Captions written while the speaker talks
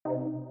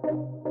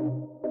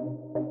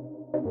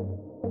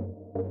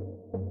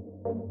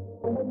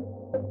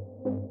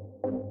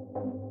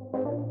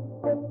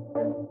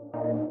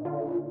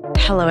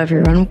Hello,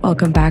 everyone.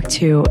 Welcome back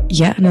to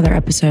yet another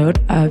episode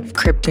of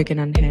Cryptic and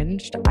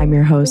Unhinged. I'm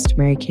your host,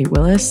 Mary Kate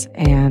Willis,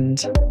 and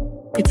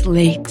it's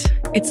late.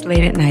 It's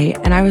late at night,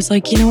 and I was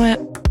like, you know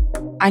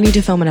what? I need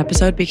to film an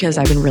episode because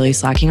I've been really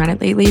slacking on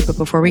it lately. But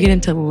before we get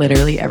into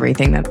literally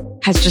everything that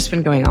has just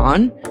been going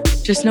on,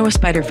 just know a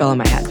spider fell in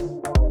my head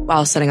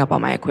while setting up all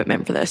my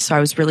equipment for this. So I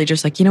was really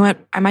just like, you know what?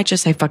 I might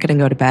just say fuck it and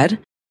go to bed.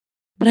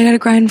 But I got to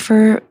grind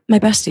for my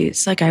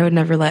besties. Like, I would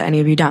never let any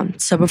of you down.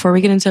 So before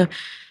we get into,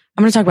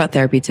 I'm going to talk about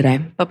therapy today.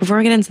 But before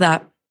we get into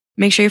that,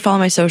 make sure you follow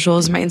my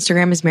socials. My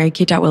Instagram is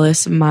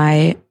marykate.willis.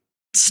 My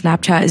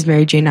Snapchat is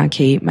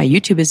maryj.kate. My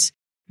YouTube is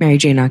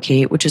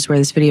maryj.kate, which is where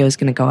this video is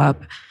going to go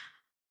up.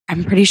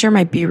 I'm pretty sure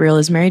my B-reel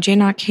is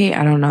maryj.kate.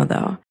 I don't know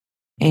though.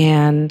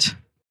 And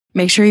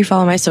make sure you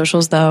follow my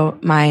socials though.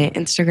 My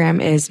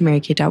Instagram is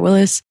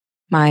marykate.willis.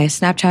 My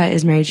Snapchat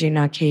is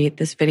maryj.kate.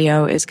 This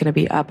video is going to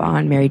be up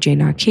on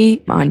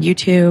maryj.kate on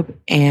YouTube,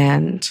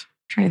 and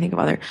I'm trying to think of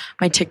other.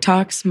 My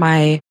TikToks,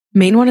 my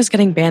main one is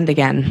getting banned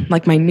again,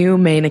 like my new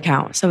main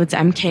account. So it's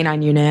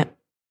MK9unit,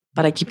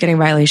 but I keep getting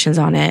violations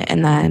on it.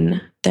 And then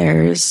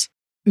there's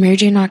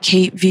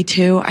maryj.kate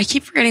V2. I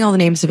keep forgetting all the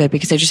names of it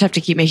because I just have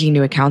to keep making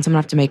new accounts. I'm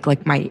going to have to make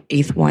like my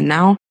 8th one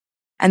now.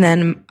 And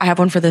then I have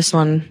one for this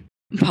one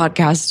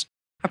podcast,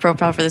 a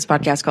profile for this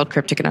podcast called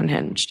Cryptic and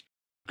Unhinged.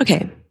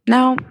 Okay,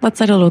 now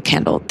let's light a little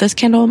candle. This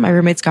candle my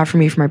roommates got for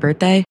me for my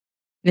birthday. And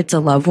it's a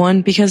love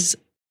one because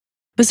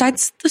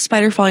besides the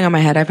spider falling on my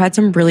head, I've had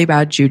some really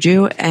bad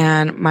juju,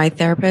 and my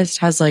therapist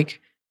has like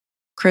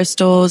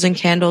crystals and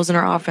candles in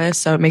her office.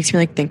 So it makes me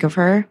like think of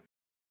her.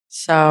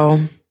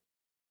 So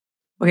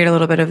we'll get a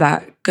little bit of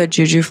that good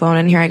juju flowing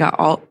in here. I got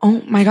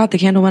oh my God, the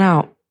candle went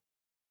out.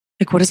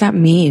 Like, what does that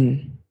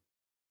mean?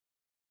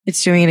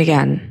 It's doing it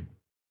again.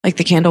 Like,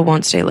 the candle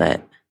won't stay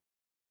lit.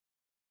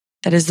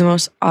 That is the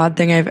most odd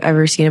thing I've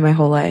ever seen in my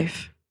whole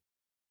life.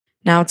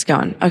 Now it's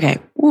gone. Okay.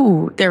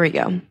 Ooh, there we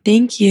go.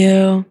 Thank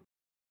you.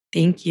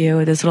 Thank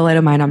you. This little light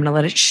of mine, I'm going to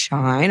let it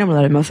shine. I'm going to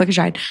let it motherfucking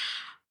shine.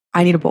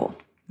 I need a bowl.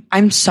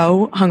 I'm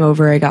so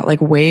hungover. I got like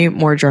way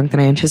more drunk than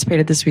I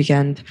anticipated this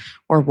weekend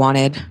or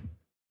wanted. It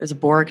was a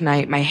Borg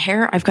night. My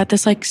hair, I've got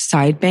this like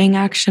side bang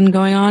action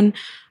going on.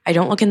 I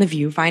don't look in the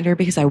viewfinder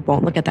because I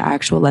won't look at the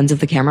actual lens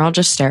of the camera. I'll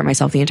just stare at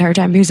myself the entire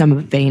time because I'm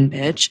a vain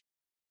bitch.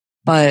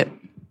 But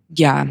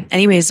yeah,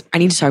 anyways, I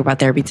need to talk about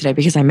therapy today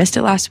because I missed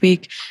it last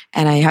week,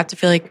 and I have to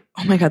feel like,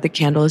 oh my God, the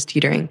candle is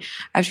teetering.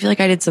 I have to feel like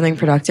I did something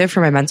productive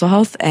for my mental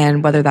health,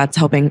 and whether that's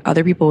helping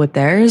other people with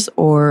theirs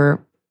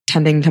or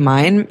tending to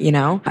mine, you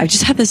know. I've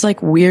just had this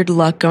like weird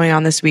luck going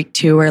on this week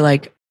too, where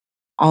like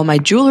all my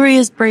jewelry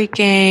is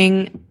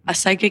breaking. A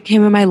psychic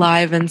came in my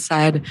live and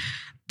said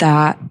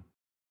that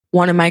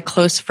one of my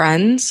close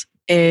friends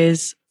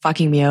is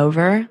fucking me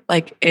over.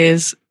 Like,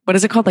 what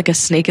is it called? Like a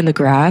snake in the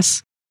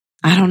grass.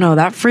 I don't know.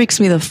 That freaks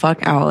me the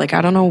fuck out. Like,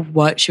 I don't know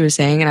what she was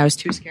saying, and I was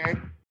too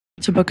scared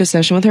to book a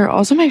session with her.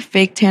 Also, my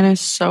fake tan is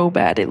so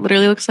bad. It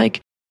literally looks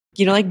like,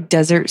 you know, like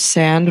desert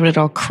sand when it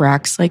all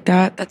cracks like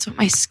that. That's what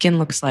my skin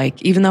looks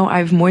like, even though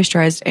I've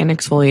moisturized and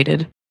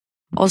exfoliated.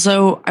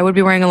 Also, I would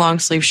be wearing a long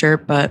sleeve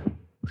shirt, but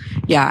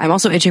yeah, I'm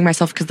also itching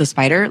myself because of the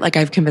spider. Like,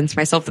 I've convinced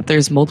myself that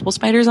there's multiple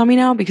spiders on me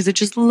now because it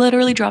just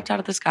literally dropped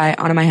out of the sky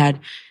onto my head,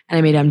 and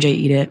I made MJ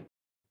eat it.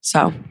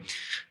 So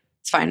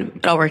it's fine.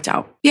 It all worked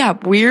out. Yeah,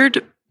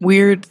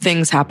 weird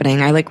things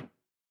happening. I like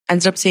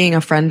ended up seeing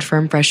a friend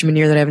from freshman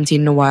year that I haven't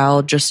seen in a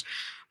while. Just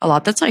a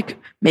lot that's like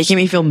making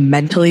me feel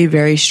mentally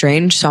very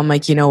strange. So I'm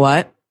like, you know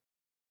what?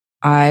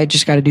 I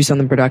just got to do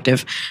something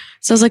productive.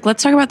 So I was like,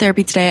 let's talk about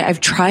therapy today. I've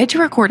tried to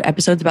record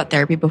episodes about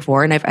therapy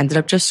before, and I've ended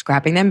up just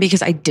scrapping them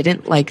because I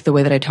didn't like the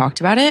way that I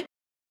talked about it,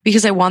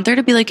 because I want there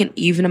to be like an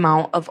even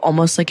amount of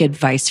almost like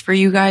advice for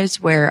you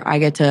guys where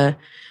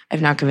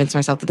I've now convinced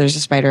myself that there's a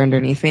spider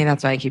underneath me.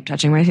 That's why I keep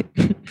touching my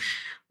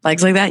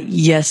legs like that.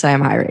 Yes, I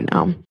am high right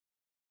now.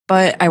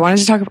 But I wanted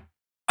to talk about,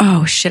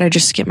 oh shit, I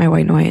just skipped my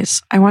white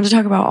noise. I wanted to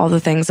talk about all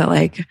the things that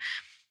like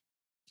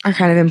are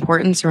kind of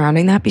important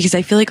surrounding that, because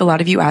I feel like a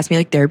lot of you ask me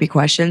like therapy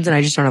questions and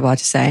I just don't have a lot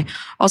to say.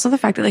 Also, the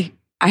fact that like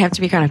I have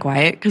to be kind of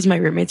quiet because my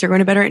roommates are going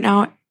to bed right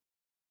now,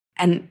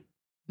 and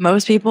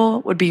most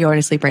people would be going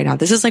to sleep right now.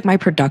 This is like my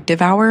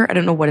productive hour. I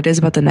don't know what it is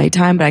about the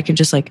nighttime, but I can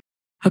just like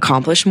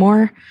accomplish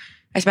more.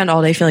 I spend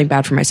all day feeling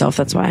bad for myself.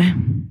 That's why.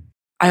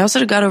 I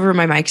also got over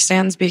my mic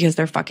stands because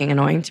they're fucking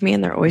annoying to me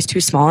and they're always too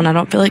small, and I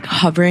don't feel like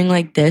hovering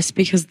like this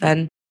because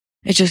then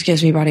it just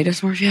gives me body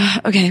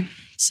dysmorphia. Okay,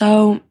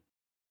 so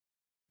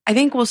I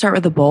think we'll start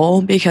with the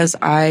bowl because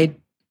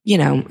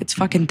it's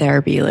fucking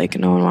therapy. Like,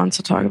 no one wants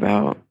to talk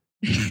about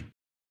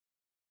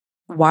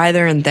why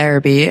they're in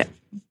therapy.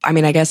 I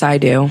mean, I guess I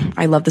do.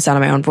 I love the sound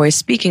of my own voice.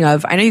 Speaking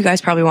of, I know you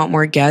guys probably want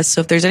more guests.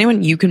 So if there's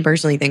anyone you can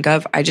personally think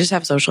of, I just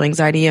have social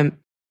anxiety and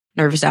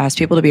nervous to ask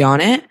people to be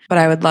on it, but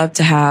I would love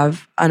to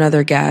have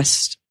another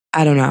guest.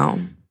 I don't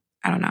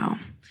know.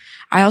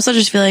 I also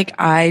just feel like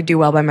I do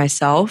well by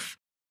myself,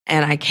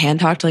 and I can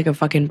talk to like a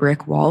fucking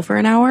brick wall for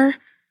an hour.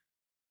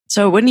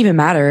 So it wouldn't even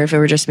matter if it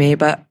were just me,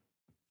 but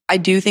I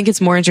do think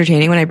it's more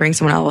entertaining when I bring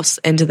someone else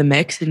into the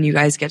mix and you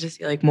guys get to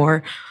see like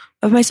more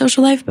of my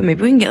social life, but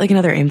maybe we can get like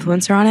another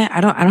influencer on it.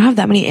 I don't have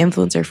that many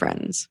influencer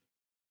friends.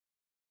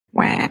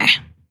 Wah.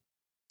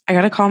 I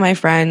gotta call my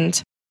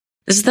friend.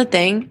 This is the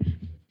thing.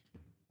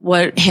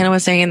 What Hannah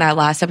was saying in that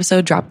last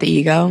episode, drop the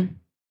ego.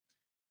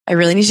 I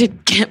really need to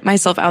get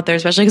myself out there,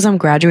 especially because I'm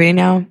graduating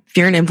now. If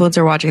you're an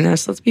influencer watching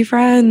this, let's be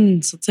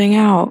friends. Let's hang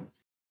out.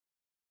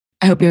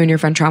 I hope you and your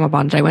friend trauma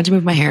bonded. I went to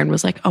move my hair and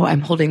was like, oh,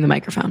 I'm holding the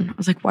microphone. I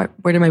was like, where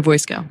did my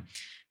voice go?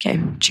 Okay,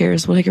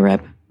 cheers. We'll take a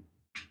rip.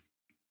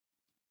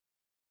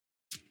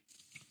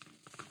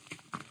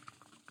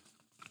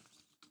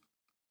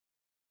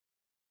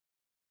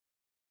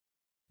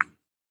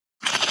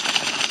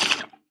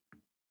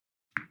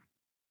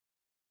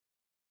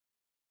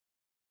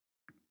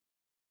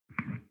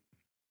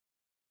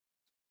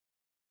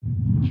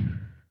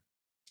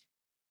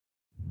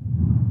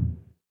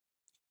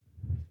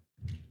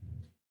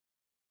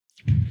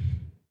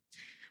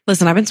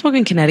 Listen, I've been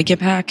smoking Connecticut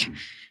Pack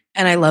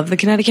and I love the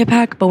Connecticut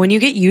Pack, but when you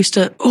get used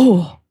to,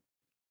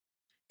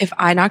 if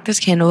I knock this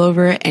candle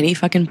over at any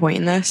fucking point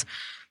in this,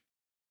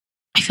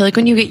 I feel like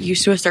when you get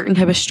used to a certain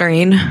type of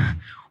strain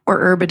or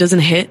herb, it doesn't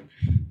hit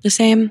the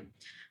same. Oh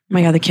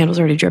my God, the candle's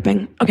already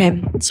dripping.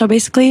 Okay, so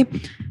basically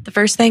the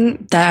first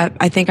thing that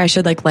I think I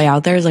should like lay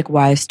out there is like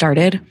why I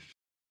started.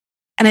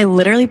 And I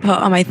literally put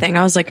on my thing,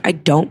 I was like, I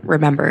don't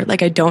remember.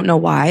 Like, I don't know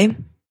why.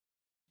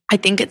 I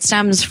think it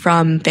stems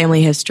from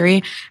family history.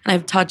 And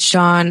I've touched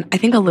on, I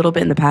think a little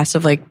bit in the past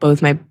of like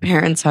both my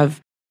parents have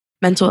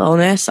mental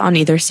illness on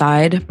either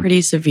side,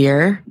 pretty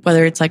severe,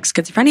 whether it's like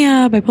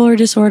schizophrenia, bipolar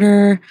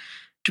disorder,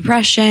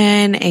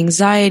 depression,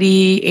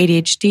 anxiety,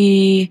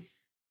 ADHD.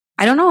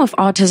 I don't know if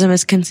autism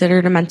is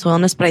considered a mental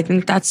illness, but I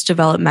think that's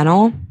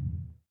developmental,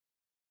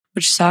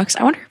 which sucks.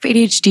 I wonder if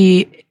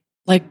ADHD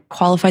like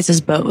qualifies as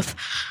both.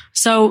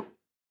 So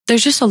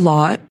there's just a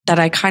lot that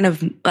I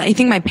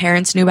think my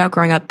parents knew about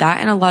growing up, that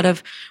and a lot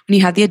of when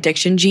you have the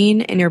addiction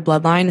gene in your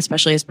bloodline,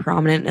 especially as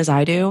prominent as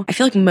I do, I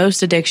feel like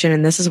most addiction,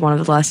 and this is one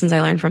of the lessons I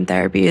learned from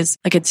therapy, is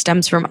like it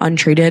stems from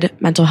untreated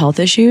mental health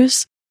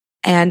issues.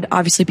 And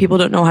obviously people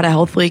don't know how to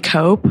healthfully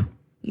cope.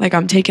 Like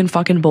I'm taking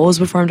fucking bowls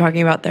before I'm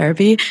talking about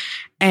therapy,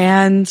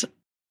 and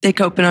they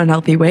cope in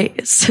unhealthy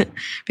ways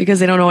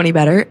because they don't know any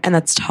better, and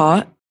that's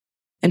taught.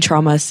 And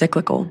trauma is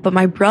cyclical. But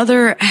my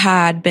brother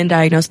had been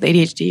diagnosed with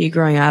ADHD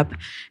growing up,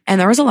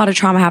 and there was a lot of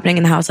trauma happening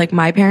in the house. Like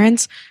my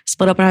parents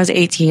split up when I was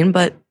 18,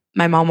 but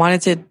my mom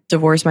wanted to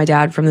divorce my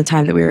dad from the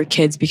time that we were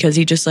kids because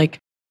he just like,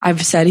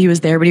 I've said he was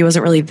there, but he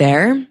wasn't really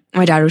there.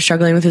 My dad was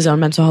struggling with his own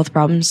mental health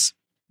problems.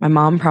 My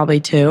mom probably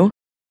too.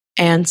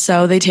 And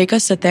so they take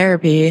us to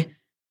therapy,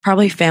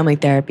 probably family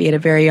therapy at a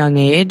very young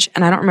age.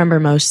 And I don't remember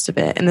most of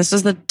it. And this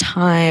was the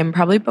time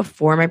probably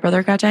before my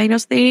brother got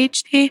diagnosed with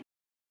ADHD.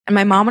 And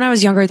my mom, when I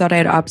was younger, thought I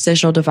had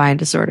oppositional defiant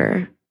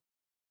disorder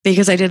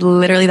because I did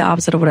literally the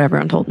opposite of what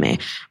everyone told me,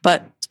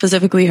 but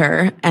specifically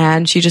her.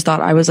 And she just thought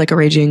I was like a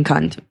raging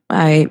cunt.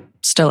 I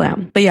still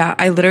am. But yeah,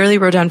 I literally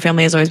wrote down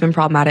family has always been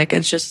problematic.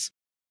 It's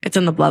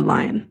in the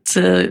bloodline.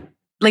 So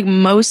like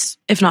most,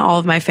 if not all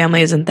of my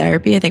family is in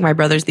therapy. I think my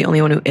brother's the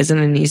only one who isn't,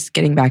 and he's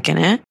getting back in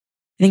it.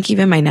 I think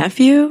even my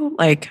nephew,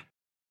 like,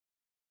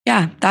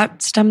 yeah,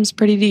 that stems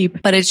pretty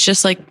deep. But it's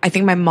just like, I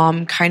think my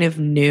mom kind of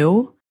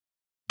knew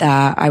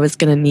that I was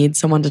going to need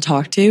someone to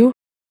talk to,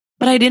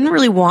 but I didn't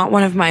really want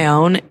one of my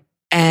own.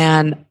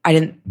 And I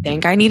didn't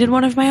think I needed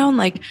one of my own.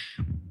 Like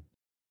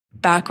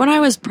back when I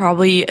was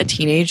probably a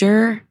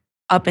teenager,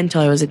 up until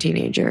I was a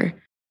teenager,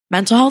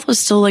 mental health was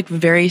still like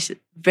very,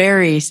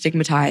 very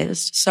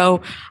stigmatized.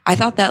 So I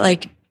thought that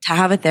like to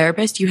have a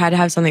therapist, you had to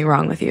have something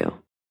wrong with you.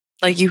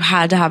 Like you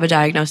had to have a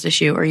diagnosed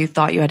issue, or you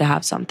thought you had to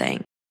have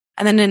something.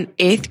 And then in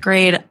 8th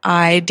grade,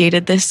 I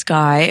dated this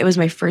guy. It was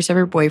my first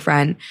ever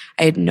boyfriend.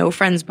 I had no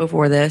friends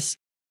before this,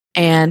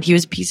 and he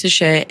was a piece of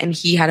shit, and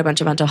he had a bunch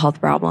of mental health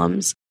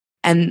problems.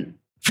 And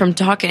from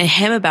talking to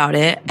him about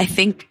it, I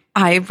think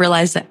I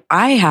realized that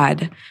I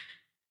had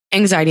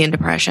anxiety and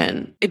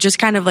depression. It just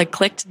kind of like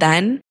clicked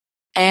then.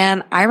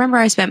 And I remember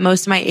I spent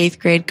most of my 8th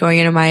grade going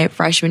into my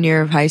freshman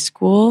year of high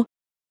school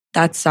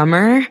that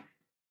summer.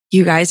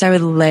 You guys, I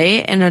would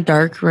lay in a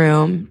dark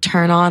room,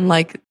 turn on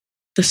like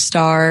the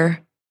star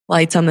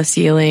lights on the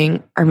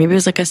ceiling, or maybe it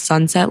was like a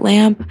sunset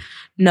lamp.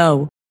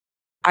 No,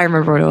 I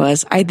remember what it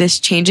was. I had this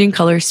changing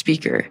color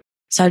speaker.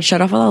 So I'd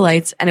shut off all the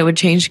lights and it would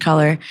change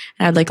color,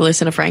 and I'd like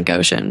listen to Frank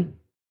Ocean.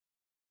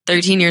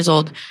 13 years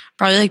old,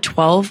 probably like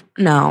 12.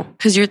 No,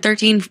 because you're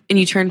 13 and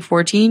you turn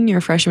 14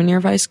 your freshman year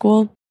of high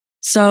school.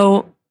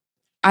 So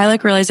I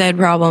like realized I had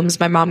problems.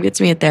 My mom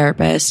gets me a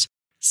therapist.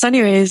 So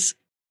anyways,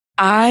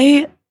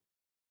 I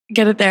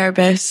get a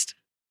therapist.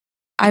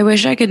 I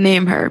wish I could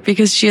name her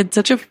because she had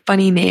such a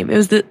funny name. It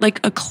was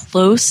like a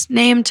close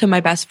name to my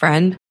best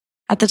friend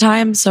at the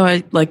time. So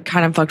I like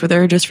kind of fucked with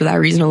her just for that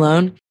reason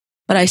alone.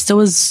 But I still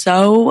was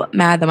so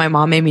mad that my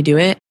mom made me do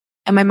it.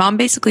 And my mom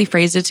basically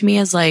phrased it to me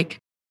as like,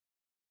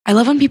 I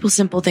love when people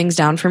simple things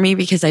down for me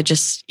because I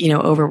just,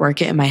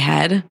 overwork it in my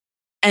head.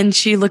 And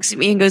she looks at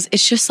me and goes,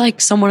 it's just like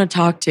someone to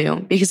talk to.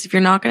 Because if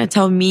you're not going to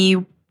tell me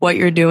what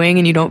you're doing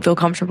and you don't feel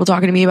comfortable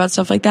talking to me about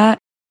stuff like that,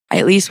 I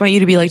at least want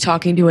you to be like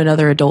talking to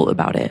another adult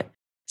about it.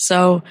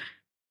 So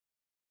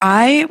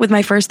with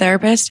my first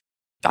therapist,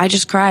 I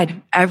just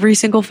cried every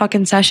single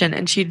fucking session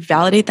and she'd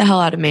validate the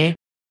hell out of me.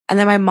 And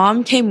then my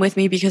mom came with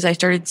me because I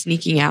started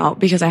sneaking out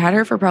because I had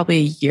her for probably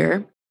a year.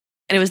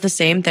 And it was the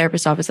same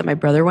therapist office that my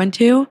brother went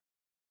to.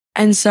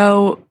 And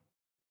so,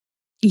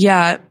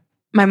 yeah,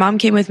 my mom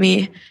came with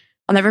me.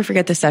 I'll never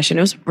forget this session.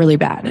 It was really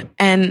bad.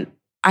 And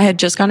I had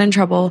just gotten in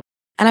trouble.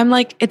 And I'm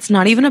like, it's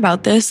not even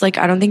about this. Like,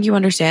 I don't think you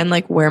understand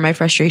like where my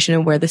frustration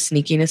and where the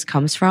sneakiness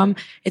comes from.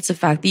 It's the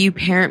fact that you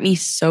parent me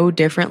so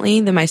differently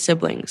than my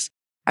siblings.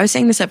 I was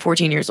saying this at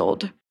 14 years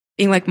old,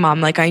 being like, Mom,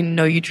 like, I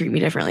know you treat me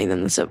differently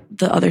than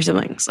the other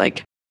siblings.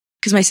 Like,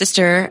 because my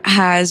sister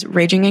has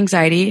raging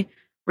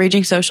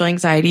social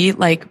anxiety,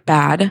 like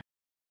bad.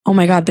 Oh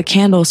my God, the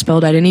candle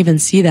spilled. I didn't even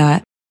see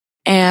that.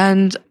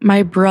 And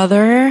my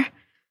brother,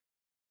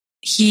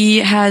 he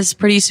has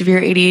pretty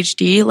severe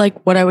ADHD,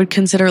 like what I would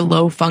consider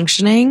low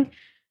functioning.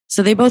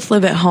 So they both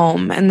live at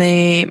home and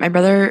my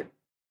brother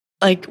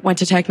like went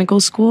to technical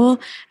school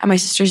and my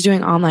sister's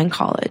doing online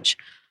college.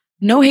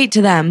 No hate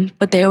to them,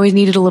 but they always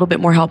needed a little bit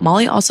more help.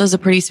 Molly also has a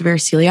pretty severe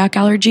celiac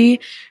allergy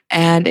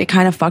and it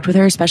kind of fucked with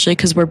her, especially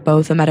because we're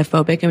both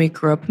emetophobic and we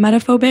grew up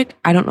emetophobic.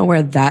 I don't know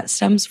where that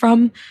stems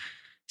from.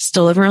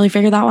 Still haven't really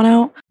figured that one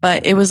out,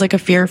 but it was like a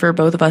fear for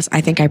both of us. I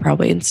think I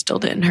probably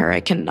instilled it in her. I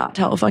cannot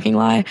tell a fucking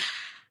lie.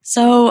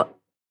 So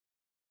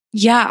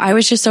yeah, I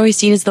was just always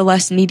seen as the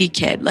less needy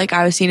kid. Like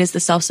I was seen as the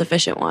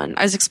self-sufficient one.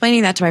 I was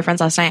explaining that to my friends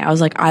last night. I was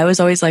like, I was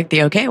always like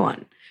the okay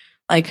one.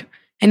 Like,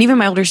 and even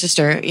my older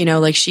sister, you know,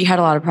 like she had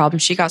a lot of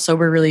problems. She got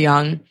sober really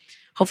young.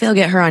 Hopefully I'll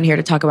get her on here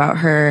to talk about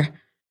her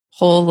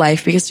whole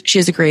life because she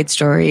has a great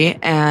story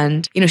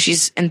and, you know,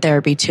 she's in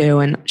therapy too.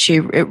 And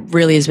it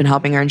really has been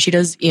helping her and she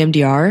does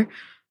EMDR.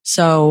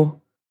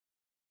 So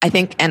I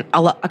think, and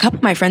a couple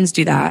of my friends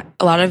do that.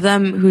 A lot of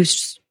them who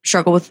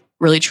struggle with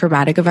really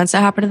traumatic events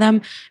that happen to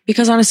them,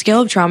 because on a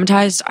scale of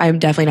traumatized, I'm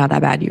definitely not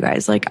that bad, you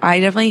guys. Like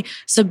I definitely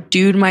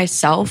subdued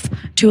myself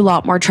to a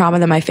lot more trauma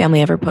than my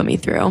family ever put me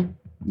through.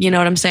 You know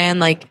what I'm saying?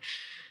 Like,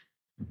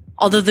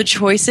 although the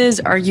choices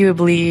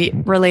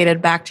arguably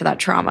related back to that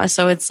trauma.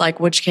 So it's like,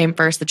 which came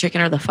first, the chicken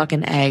or the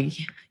fucking egg,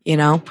 you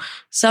know?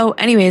 So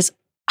anyways,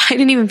 I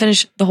didn't even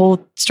finish the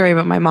whole story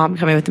about my mom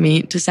coming with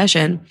me to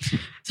session.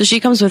 So she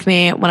comes with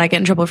me when I get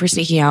in trouble for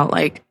sneaking out,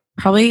 like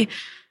probably,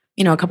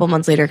 you know, a couple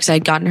months later, because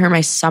I'd gotten her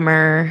my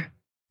summer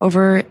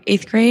over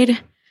 8th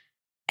grade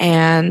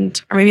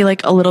or maybe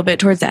like a little bit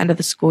towards the end of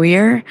the school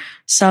year.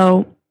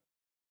 So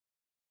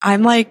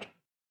I'm like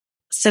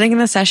sitting in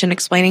the session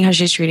explaining how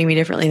she's treating me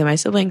differently than my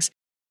siblings.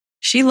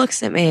 She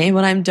looks at me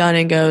when I'm done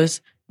and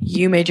goes,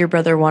 "You made your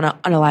brother want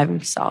to unalive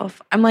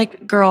himself." I'm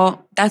like,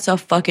 girl, that's a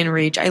fucking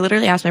reach. I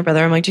literally asked my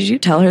brother, I'm like, did you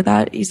tell her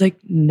that? He's like,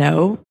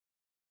 no.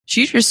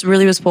 She just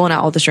really was pulling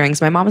out all the strings.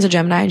 My mom is a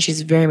Gemini and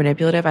she's very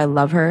manipulative. I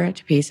love her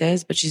to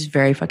pieces, but she's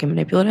very fucking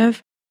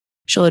manipulative.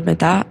 She'll admit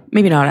that.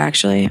 Maybe not,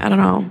 actually. I don't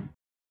know.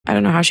 I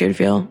don't know how she would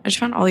feel. I just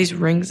found all these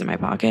rings in my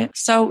pocket.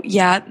 So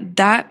yeah,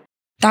 that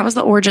was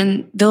the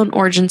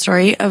origin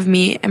story of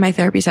me and my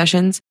therapy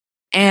sessions.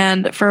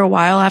 And for a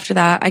while after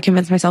that, I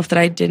convinced myself that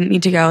I didn't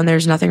need to go and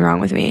there's nothing wrong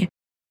with me.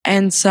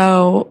 And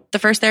so the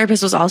first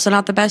therapist was also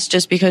not the best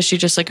just because she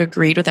just like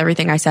agreed with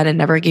everything I said and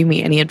never gave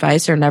me any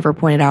advice or never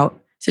pointed out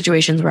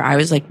situations where I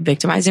was like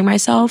victimizing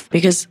myself,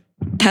 because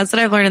that's what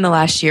I've learned in the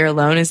last year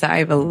alone is that I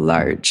have a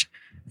large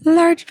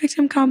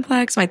victim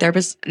complex. My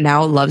therapist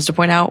now loves to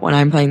point out when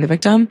I'm playing the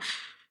victim,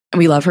 and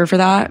we love her for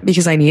that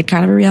because I need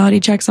kind of a reality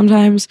check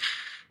sometimes.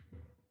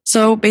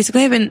 So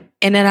basically I've been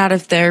in and out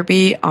of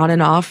therapy on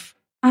and off,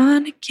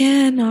 on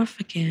again, off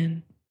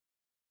again.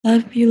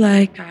 Love you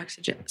like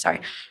oxygen.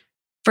 Sorry.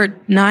 For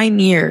 9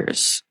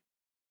 years.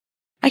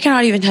 I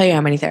cannot even tell you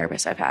how many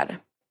therapists I've had.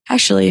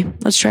 Actually,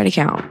 let's try to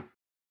count.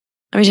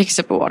 Let me take a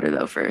sip of water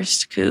though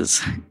first,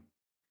 because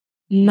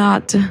I'm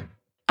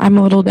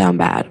a little down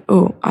bad.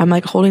 Oh, I'm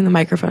like holding the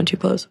microphone too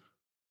close.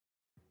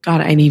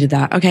 God, I needed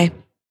that. Okay.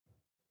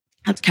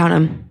 Let's count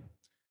them.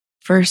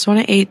 First one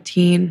at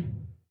 18.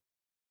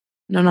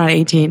 No, not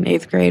 18,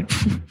 8th grade.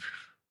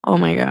 Oh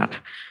my God.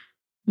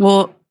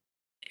 Well,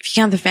 if you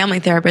count the family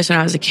therapist when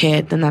I was a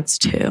kid, then that's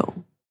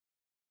 2.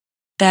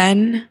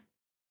 Then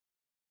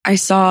I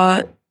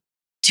saw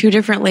 2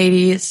 different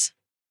ladies,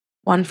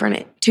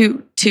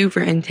 two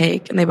for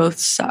intake, and they both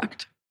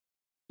sucked.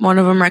 One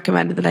of them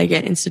recommended that I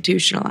get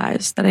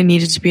institutionalized, that I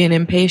needed to be an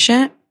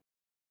inpatient.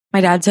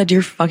 My dad said,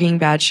 "You're fucking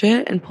bad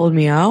shit," and pulled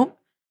me out.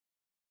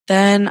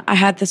 Then I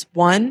had this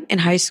one in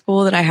high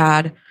school that I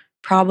had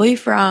probably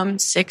from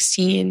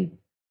 16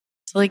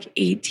 to like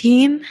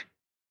 18.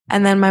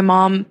 And then my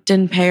mom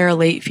didn't pay her a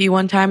late fee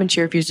one time and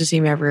she refused to see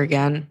me ever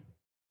again.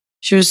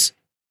 She was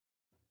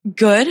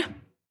good,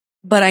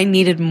 but I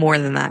needed more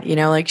than that. You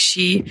know, like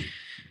she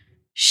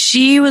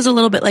was a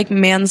little bit like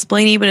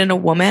mansplaining, but in a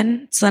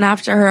woman. So then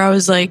after her, I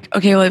was like,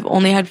 okay, well, I've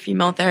only had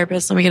female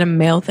therapists. Let me get a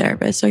male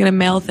therapist. So I get a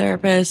male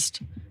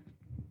therapist.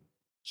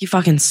 He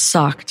fucking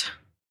sucked.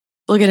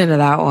 We'll get into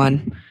that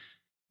one.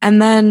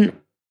 And then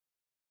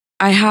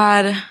I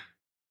had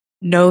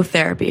no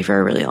therapy for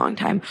a really long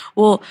time.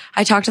 Well,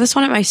 I talked to this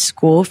one at my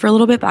school for a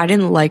little bit, but I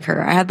didn't like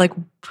her. I had like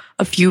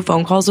a few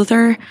phone calls with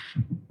her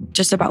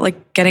just about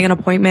like getting an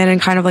appointment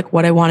and kind of like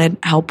what I wanted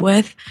help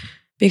with,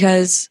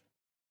 because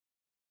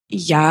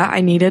yeah,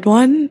 I needed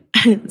one,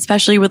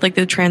 especially with like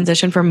the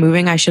transition from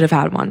moving. I should have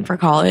had one for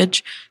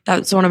college.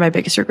 That's one of my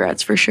biggest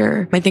regrets for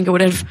sure. I think it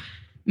would have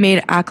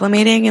made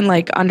acclimating and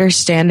like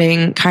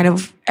understanding kind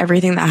of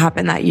everything that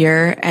happened that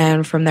year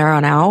and from there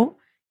on out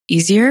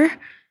easier,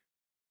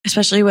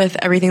 especially with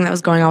everything that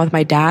was going on with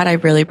my dad. I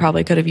really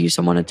probably could have used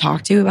someone to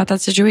talk to about that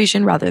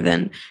situation rather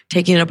than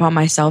taking it upon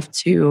myself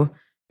to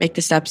make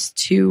the steps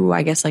to,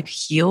 I guess, like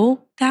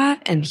heal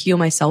that and heal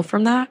myself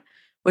from that,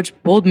 which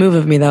bold move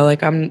of me though.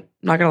 Like, I'm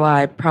not gonna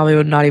lie, I probably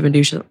would not even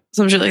do some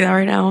shit like that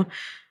right now.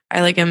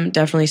 I like am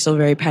definitely still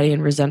very petty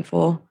and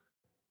resentful.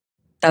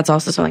 That's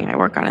also something I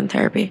work on in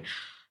therapy.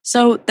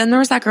 So then there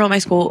was that girl at my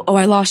school. Oh,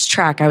 I lost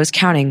track. I was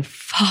counting.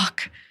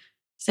 Fuck.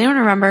 Does anyone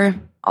remember?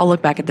 I'll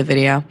look back at the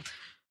video.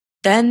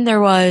 Then there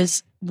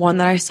was one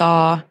that I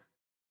saw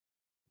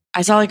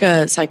like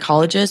a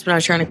psychologist when I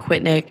was trying to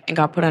quit Nick and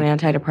got put on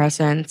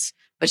antidepressants,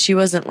 but she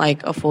wasn't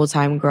like a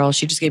full-time girl.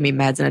 She just gave me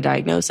meds and a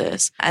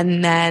diagnosis.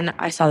 And then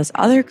I saw this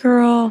other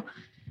girl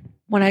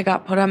when I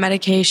got put on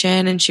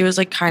medication and she was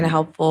like kind of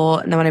helpful.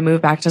 And then when I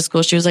moved back to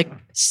school, she was like,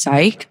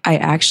 psych, I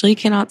actually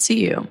cannot see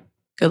you.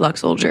 Good luck,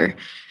 soldier.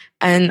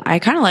 And I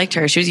kind of liked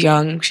her. She was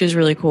young. She was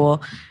really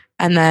cool.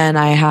 And then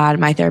I had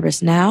my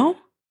therapist now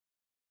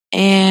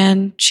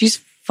and she's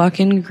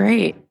fucking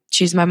great.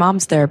 She's my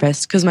mom's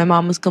therapist because my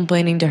mom was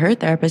complaining to her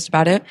therapist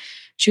about it.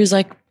 She was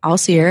like, I'll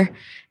see her.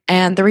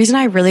 And the reason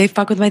I really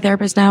fuck with my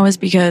therapist now is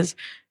because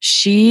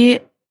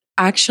she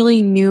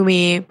actually knew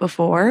me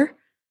before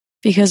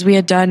because we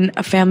had done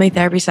a family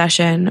therapy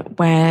session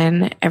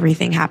when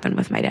everything happened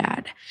with my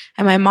dad.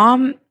 And my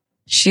mom,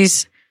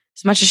 she's,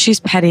 as much as she's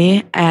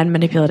petty and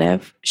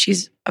manipulative,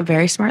 she's a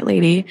very smart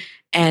lady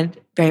and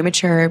very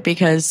mature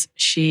because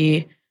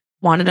she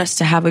wanted us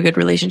to have a good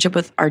relationship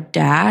with our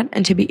dad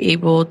and to be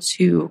able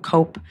to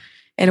cope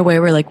in a way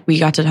where like we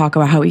got to talk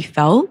about how we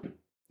felt.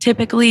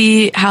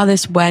 Typically how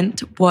this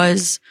went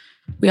was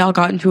we all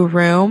got into a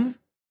room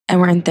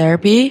and we're in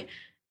therapy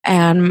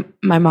and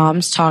my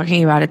mom's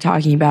talking about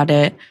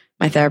it.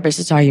 My therapist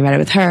is talking about it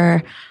with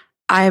her.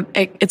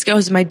 It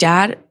goes my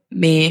dad,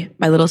 me,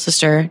 my little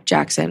sister,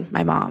 Jackson,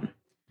 my mom,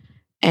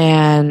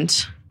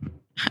 and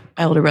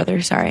my older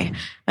brother, sorry.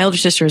 My older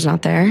sister was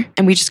not there.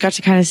 And we just got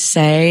to kind of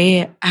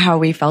say how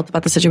we felt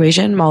about the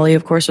situation. Molly,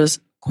 of course, was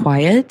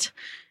quiet.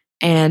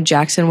 And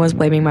Jackson was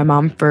blaming my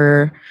mom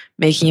for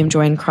making him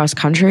join cross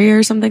country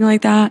or something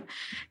like that.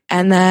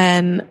 And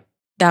then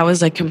that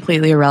was like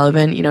completely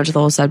irrelevant, to the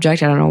whole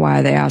subject. I don't know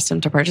why they asked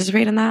him to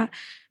participate in that.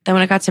 Then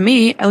when it got to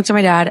me, I looked at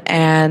my dad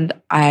and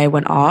I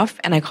went off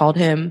and I called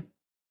him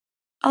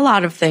a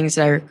lot of things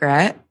that I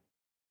regret.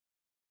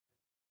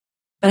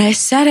 But I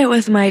said it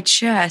with my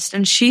chest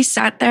and she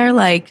sat there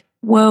like,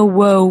 whoa,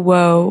 whoa,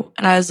 whoa.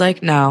 And I was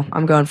like, no,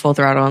 I'm going full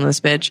throttle on this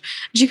bitch.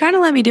 And she kind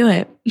of let me do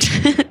it.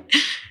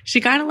 She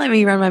kind of let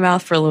me run my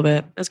mouth for a little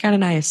bit. It was kind of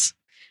nice.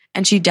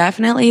 And she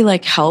definitely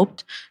like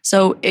helped.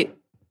 So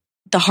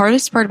the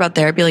hardest part about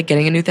therapy, like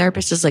getting a new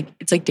therapist is like,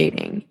 it's like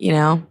dating,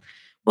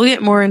 We'll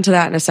get more into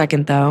that in a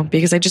second though,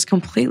 because I just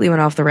completely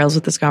went off the rails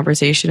with this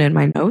conversation in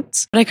my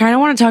notes. But I kind of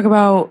want to talk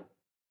about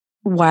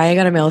why I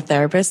got a male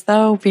therapist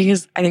though,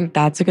 because I think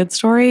that's a good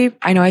story.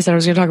 I know I said I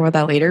was going to talk about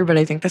that later, but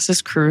I think this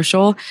is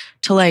crucial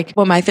to like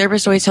what my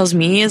therapist always tells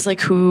me is like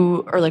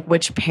who or like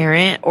which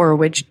parent or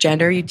which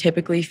gender you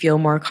typically feel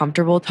more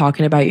comfortable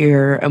talking about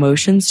your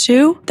emotions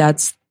to.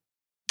 That's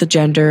the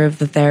gender of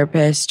the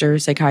therapist or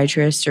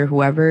psychiatrist or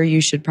whoever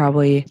you should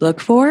probably look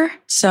for.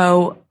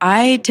 So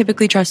I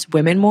typically trust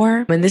women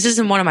more. And this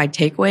isn't one of my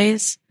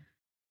takeaways.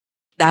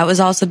 That was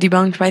also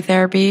debunked by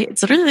therapy.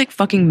 It's literally like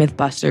fucking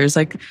Mythbusters.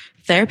 Like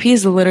therapy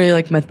is literally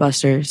like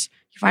Mythbusters.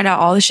 You find out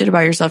all the shit about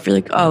yourself. You're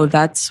like, oh,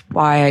 that's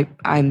why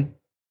I'm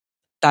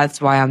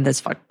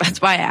this fuck.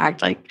 That's why I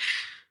act like,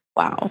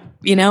 wow.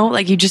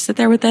 Like you just sit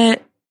there with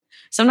it.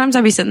 Sometimes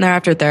I'd be sitting there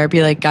after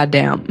therapy like,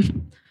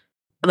 goddamn.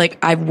 Like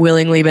I've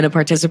willingly been a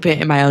participant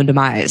in my own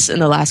demise in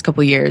the last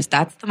couple of years.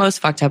 That's the most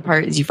fucked up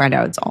part is you find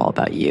out it's all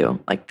about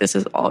you. Like this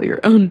is all your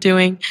own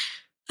doing.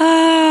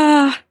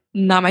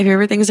 Not my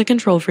favorite thing as a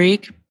control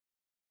freak.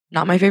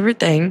 Not my favorite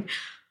thing.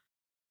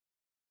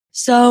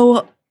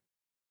 So,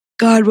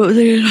 God, what was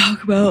I going to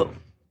talk about?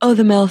 Oh,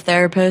 the male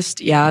therapist.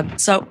 Yeah.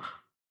 So,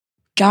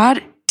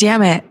 God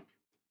damn it.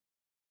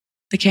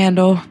 The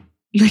candle.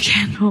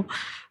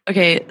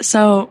 Okay.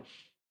 So,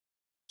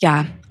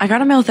 yeah, I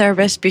got a male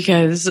therapist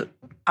because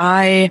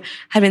I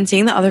had been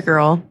seeing the other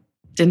girl,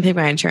 didn't pay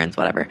my insurance,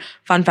 whatever.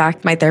 Fun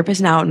fact, my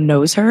therapist now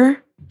knows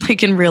her,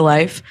 like in real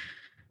life.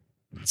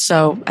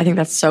 So I think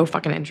that's so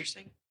fucking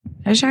interesting.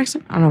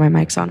 Jackson? I don't know, my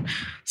mic's on.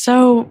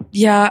 So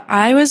yeah,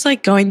 I was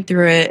like going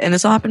through it and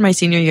this all happened my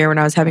senior year when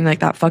I was having like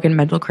that fucking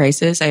mental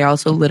crisis. I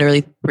also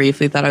literally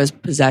briefly thought I was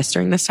possessed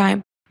during this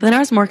time. But then I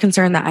was more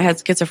concerned that I had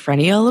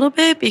schizophrenia a little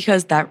bit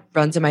because that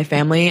runs in my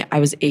family. I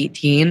was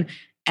 18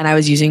 and I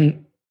was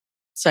using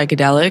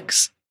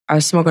psychedelics I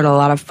was smoking a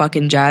lot of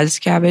fucking jazz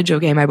cabbage.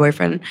 Okay, my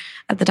boyfriend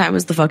at the time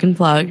was the fucking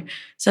plug.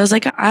 So I was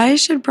like, I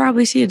should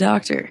probably see a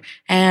doctor.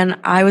 And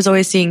I was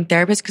always seeing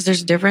therapists because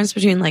there's a difference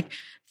between like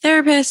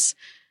therapists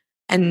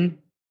and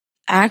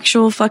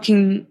actual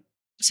fucking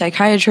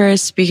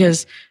psychiatrists,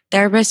 because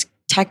therapists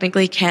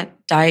technically can't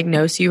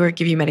diagnose you or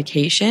give you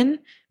medication,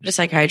 but a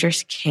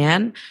psychiatrist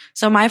can.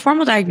 So my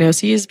formal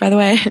diagnoses, by the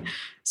way,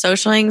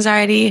 social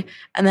anxiety,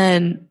 and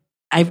then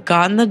I've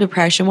gotten the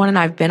depression one and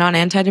I've been on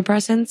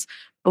antidepressants.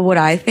 But what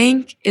I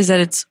think is that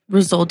it's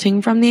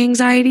resulting from the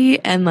anxiety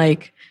and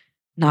like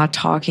not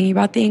talking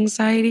about the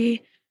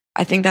anxiety.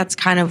 I think that's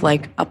kind of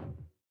like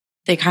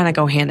they kind of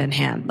go hand in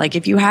hand. Like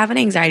if you have an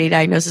anxiety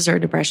diagnosis or a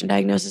depression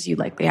diagnosis, you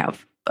likely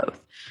have both.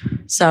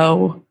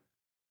 So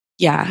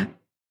yeah,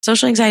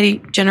 social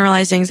anxiety,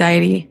 generalized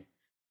anxiety.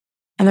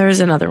 And there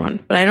was another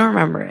one, but I don't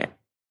remember it.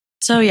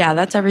 So yeah,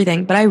 that's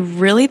everything. But I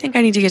really think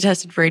I need to get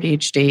tested for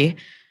ADHD.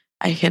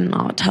 I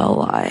cannot tell a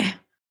lie.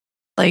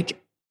 Like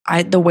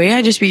the way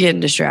I just be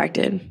getting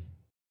distracted.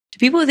 Do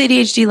people with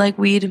ADHD like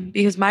weed?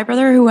 Because my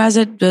brother who has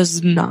it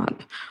does not.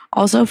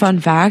 Also, fun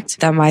fact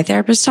that my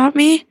therapist taught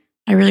me,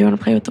 I really want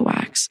to play with the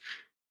wax,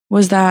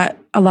 was that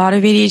a lot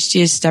of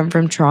ADHD is stemmed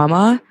from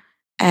trauma.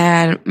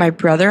 And my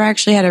brother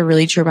actually had a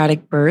really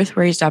traumatic birth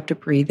where he stopped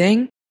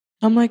breathing.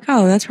 I'm like,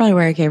 oh, that's probably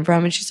where I came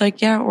from. And she's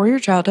like, yeah, or your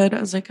childhood. I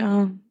was like,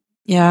 oh,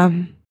 yeah,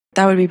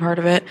 that would be part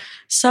of it.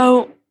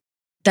 So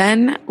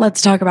then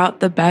let's talk about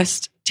the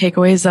best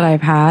takeaways that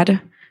I've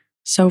had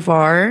so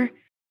far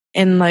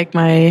in like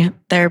my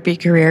therapy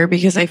career,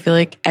 because I feel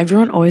like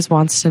everyone always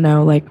wants to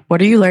know, like,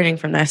 what are you learning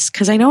from this?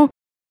 Because I know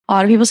a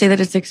lot of people say that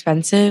it's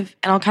expensive,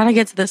 and I'll kind of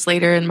get to this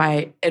later in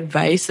my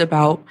advice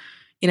about,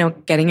 you know,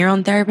 getting your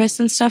own therapist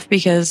and stuff,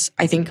 because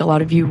I think a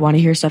lot of you want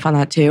to hear stuff on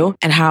that too,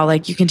 and how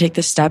like you can take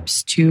the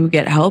steps to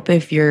get help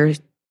if you're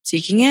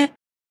seeking it.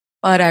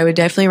 But I would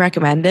definitely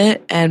recommend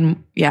it.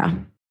 And yeah,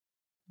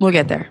 we'll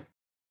get there.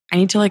 I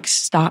need to like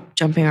stop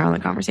jumping around the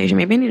conversation.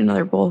 Maybe I need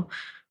another bowl.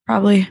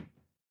 Probably.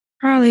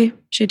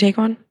 Should I take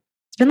one?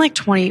 It's been like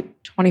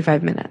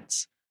 25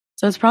 minutes.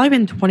 So it's probably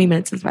been 20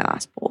 minutes since my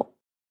last bowl.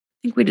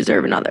 I think we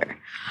deserve another.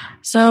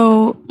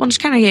 So we'll just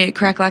kind of get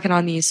crack-lacking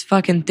on these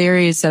fucking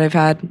theories that I've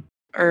had,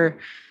 or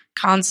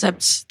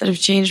concepts that have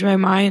changed my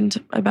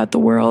mind about the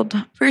world.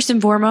 First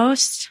and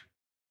foremost,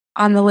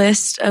 on the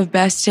list of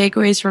best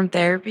takeaways from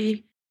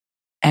therapy,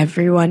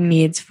 everyone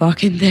needs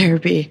fucking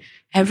therapy.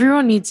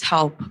 Everyone needs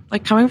help.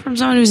 Like, coming from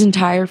someone whose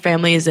entire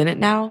family is in it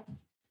now,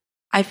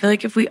 I feel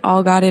like if we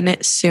all got in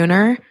it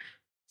sooner,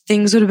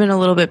 things would have been a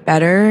little bit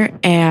better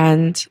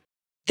and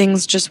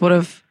things just would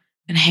have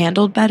been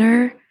handled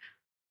better.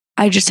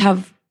 I just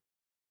have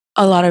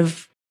a lot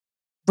of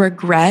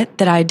regret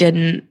that I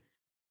didn't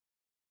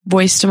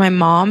voice to my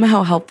mom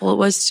how helpful it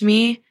was to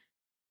me.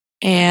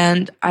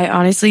 And I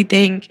honestly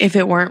think if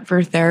it weren't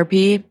for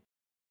therapy,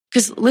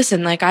 because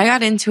listen, like, I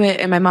got into it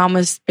and my mom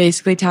was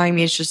basically telling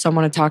me it's just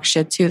someone to talk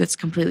shit to that's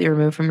completely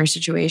removed from your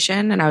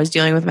situation. And I was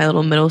dealing with my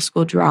little middle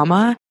school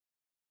drama.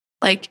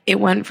 Like, it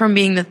went from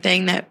being the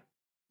thing that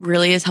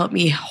really has helped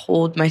me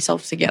hold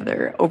myself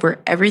together over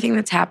everything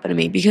that's happened to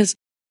me. Because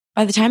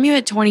by the time you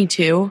hit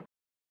 22,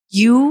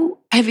 you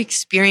have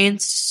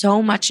experienced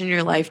so much in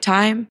your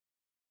lifetime.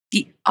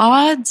 The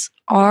odds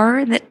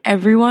are that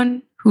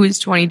everyone who is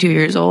 22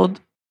 years old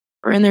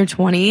or in their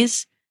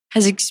 20s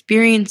has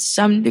experienced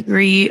some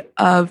degree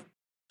of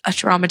a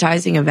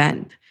traumatizing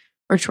event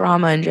or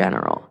trauma in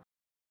general.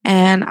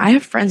 And I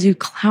have friends who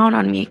clown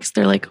on me because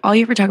they're like, all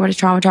you ever talk about is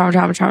trauma.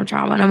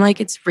 And I'm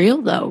like, it's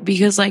real though,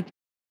 because like,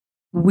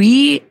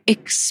 we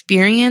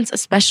experience,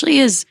 especially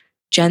as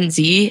Gen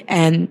Z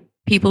and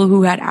people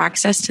who had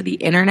access to the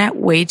internet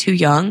way too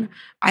young,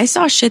 I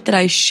saw shit that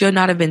I should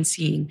not have been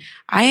seeing.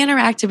 I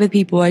interacted with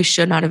people I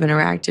should not have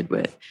interacted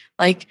with.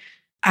 Like,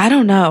 I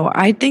don't know.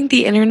 I think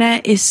the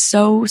internet is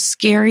so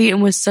scary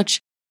and was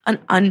such an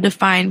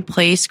undefined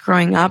place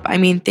growing up. I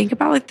mean, think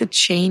about like the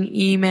chain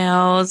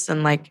emails,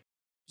 and like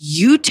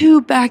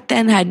YouTube back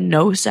then had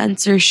no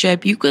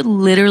censorship. You could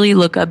literally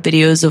look up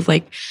videos of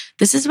like,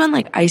 this is when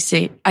like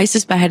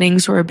ISIS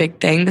beheadings were a big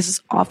thing. This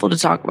is awful to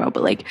talk about,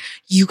 but like,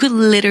 you could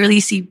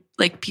literally see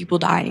like people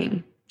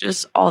dying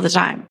just all the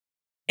time.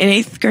 In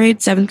 8th grade,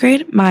 7th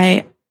grade,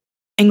 my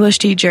English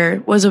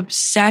teacher was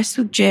obsessed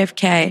with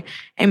JFK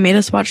and made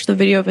us watch the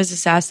video of his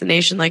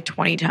assassination like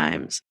 20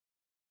 times.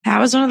 That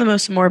was one of the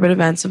most morbid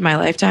events of my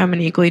lifetime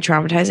and equally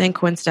traumatizing.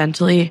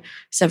 Coincidentally,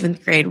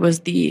 7th grade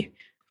was the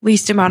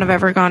least amount I've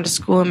ever gone to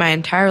school in my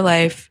entire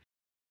life.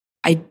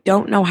 I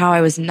don't know how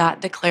I was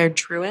not declared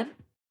truant.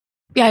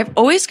 Yeah, I've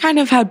always kind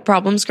of had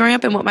problems growing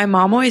up. And what my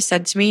mom always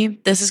said to me,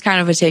 this is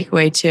kind of a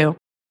takeaway too.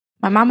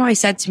 My mom always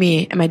said to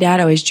me, and my dad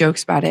always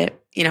jokes about it.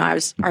 You know, I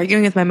was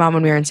arguing with my mom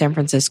when we were in San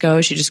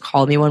Francisco. She just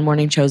called me one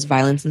morning, chose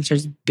violence, and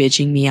starts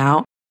bitching me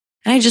out.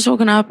 And I just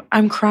woken up,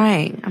 I'm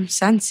crying. I'm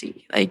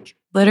sensy. Like,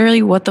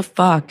 literally, what the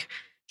fuck?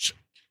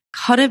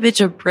 Cut a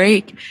bitch a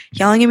break.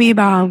 Yelling at me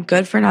about how I'm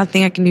good for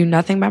nothing. I can do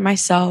nothing by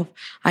myself.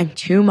 I'm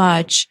too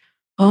much.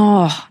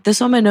 Oh,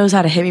 this woman knows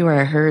how to hit me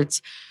where it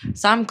hurts.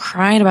 So I'm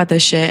crying about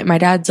this shit. My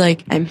dad's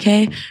like,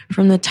 MK,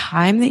 from the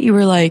time that you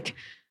were like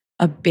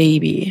a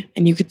baby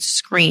and you could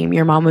scream,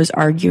 your mom was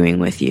arguing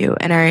with you.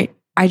 And I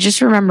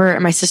just remember,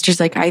 and my sister's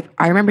like, I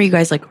remember you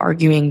guys like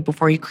arguing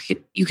before you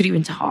could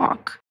even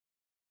talk.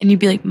 And you'd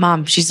be like,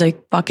 Mom, she's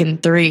like fucking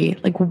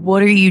 3. Like,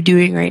 what are you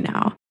doing right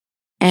now?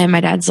 And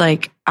my dad's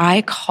like,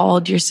 I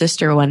called your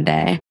sister one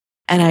day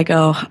and I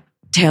go,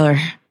 Taylor,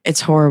 it's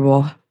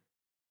horrible.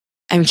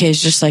 MK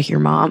is just like your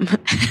mom.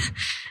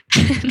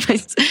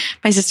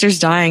 my sister's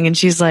dying and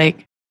she's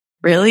like,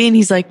 really? And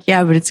he's like,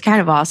 yeah, but it's kind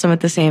of awesome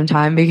at the same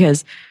time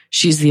because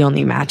she's the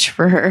only match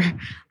for her.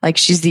 Like,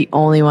 she's the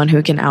only one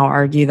who can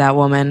out-argue that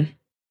woman.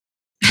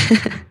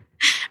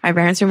 My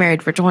parents were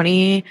married for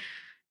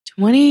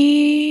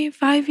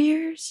 25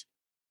 years.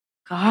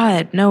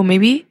 God, no,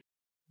 maybe.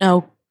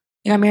 No,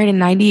 they got married in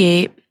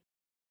 98.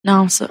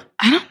 No, so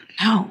I don't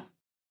know.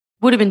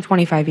 Would have been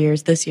 25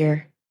 years this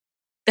year.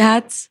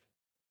 Yeah,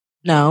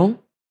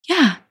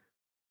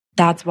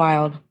 that's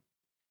wild.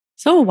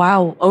 So a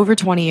while, over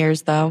 20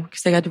 years though,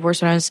 because they got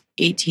divorced when I was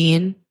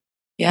 18.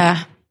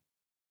 Yeah.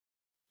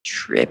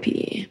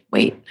 Trippy.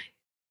 Wait,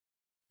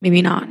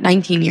 maybe not.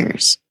 19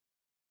 years.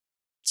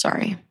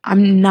 Sorry.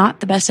 I'm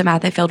not the best at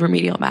math. I failed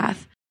remedial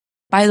math.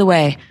 By the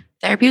way,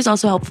 therapy was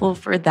also helpful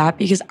for that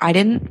because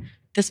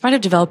this might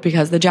have developed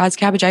because the jazz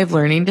cabbage, I have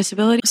learning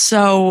disability.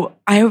 So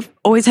I've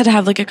always had to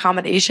have like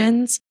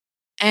accommodations,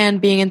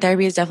 and being in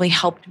therapy has definitely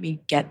helped me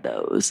get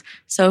those.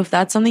 So if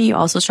that's something you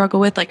also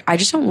struggle with, like I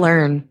just don't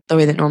learn the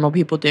way that normal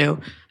people do.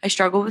 I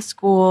struggle with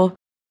school.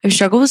 I've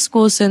struggled with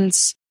school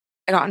since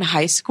I got in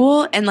high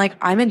school, and like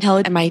I'm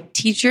intelligent. And my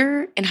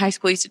teacher in high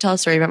school used to tell a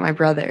story about my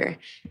brother.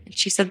 And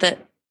she said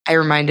that I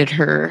reminded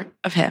her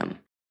of him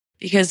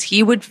because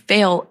he would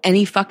fail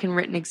any fucking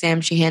written exam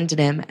she handed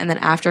him. And then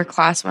after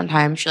class one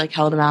time, she like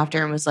held him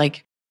after and was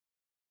like,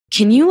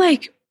 can you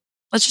like,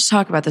 let's just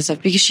talk about this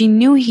stuff, because she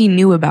knew he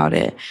knew about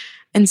it.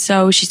 And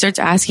so she starts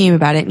asking him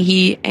about it, and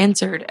he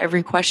answered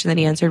every question that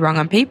he answered wrong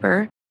on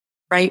paper,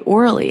 right?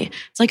 Orally.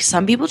 It's like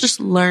some people just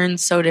learn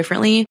so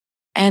differently,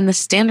 and the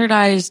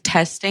standardized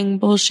testing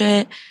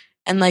bullshit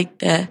and like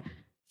the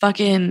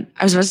fucking,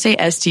 I was about to say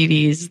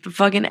STDs, the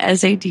fucking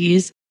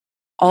SATs,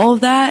 all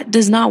of that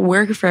does not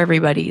work for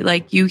everybody.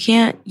 Like you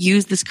can't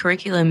use this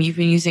curriculum you've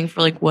been using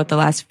for like the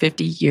last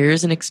 50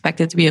 years and expect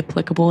it to be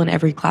applicable in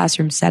every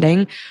classroom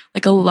setting.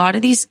 Like a lot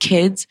of these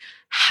kids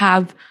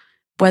have,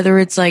 whether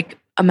it's like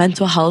a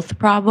mental health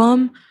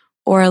problem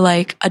or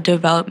like a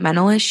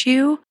developmental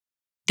issue,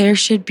 there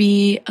should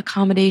be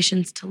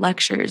accommodations to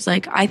lectures.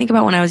 Like I think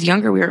about when I was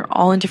younger, we were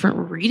all in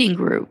different reading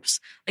groups.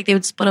 Like they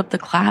would split up the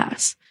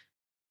class.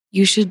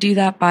 You should do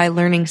that by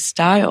learning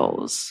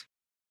styles.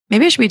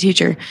 Maybe I should be a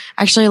teacher.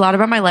 Actually, a lot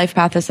about my life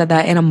path has said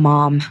that, and a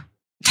mom.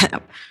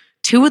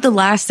 2 of the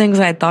last things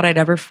I thought I'd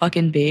ever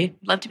fucking be. I'd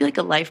love to be like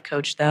a life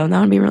coach though.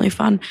 That would be really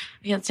fun.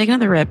 Okay, let's take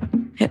another rip.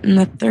 Hitting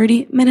the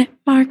 30-minute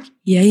mark.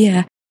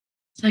 Yeah.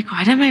 It's like,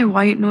 why did my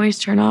white noise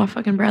turn off?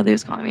 Fucking Bradley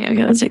was calling me.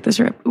 Okay, let's take this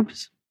rip.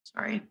 Oops.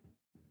 Sorry.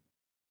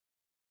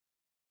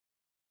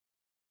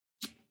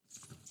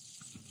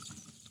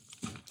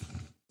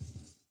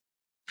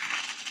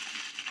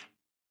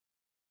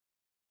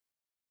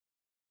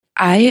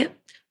 I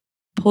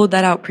pulled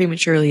that out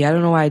prematurely. I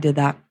don't know why I did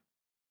that.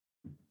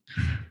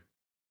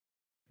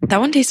 That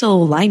one tastes a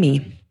little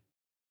limey.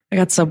 I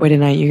got Subway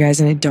tonight, you guys,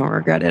 and I don't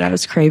regret it. I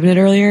was craving it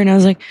earlier, and I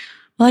was like,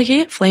 well, I can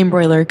get flame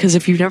broiler, because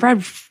if you've never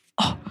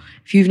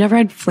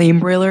had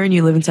flame broiler and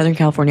you live in Southern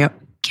California,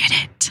 get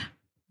it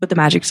with the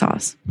magic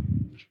sauce.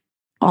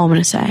 All I'm going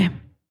to say.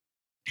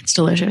 It's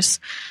delicious.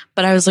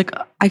 But I was like,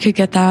 I could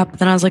get that. But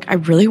then I was like, I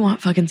really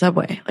want fucking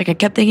Subway. Like I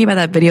kept thinking about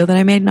that video that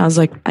I made, and I was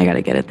like, I got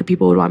to get it. The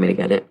people would want me to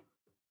get it.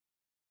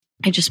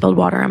 I just spilled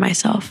water on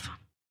myself.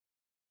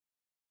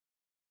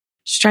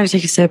 Just trying to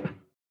take a sip.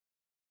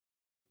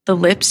 The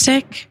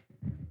lipstick,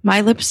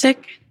 my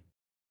lipstick,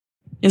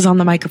 is on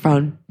the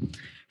microphone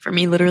for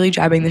me literally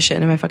jabbing the shit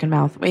into my fucking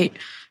mouth. Wait,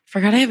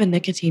 forgot I have a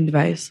nicotine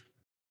device.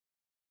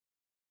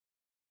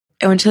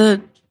 I went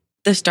to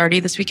the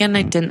Starty this weekend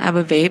and I didn't have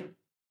a vape.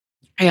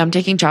 I am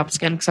taking chop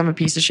skin because I'm a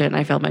piece of shit and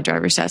I failed my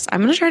driver's test.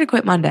 I'm going to try to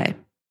quit Monday.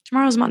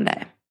 Tomorrow's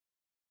Monday.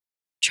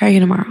 Try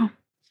again tomorrow.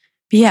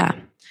 But yeah,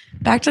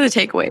 back to the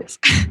takeaways.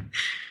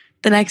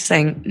 The next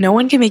thing, no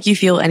one can make you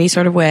feel any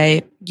sort of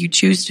way. You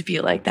choose to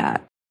feel like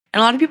that. And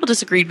a lot of people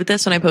disagreed with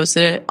this when I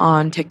posted it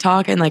on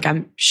TikTok. And like,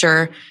 I'm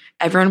sure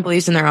everyone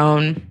believes in their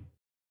own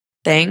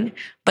thing.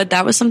 But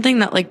that was something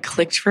that like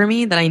clicked for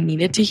me that I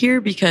needed to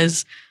hear,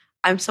 because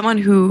I'm someone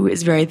who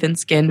is very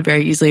thin-skinned,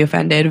 very easily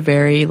offended,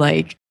 very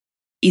like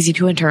easy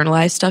to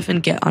internalize stuff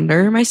and get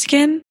under my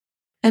skin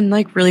and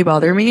like really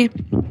bother me.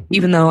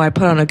 Even though I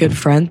put on a good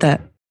front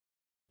that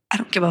I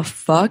don't give a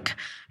fuck,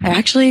 I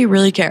actually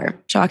really care.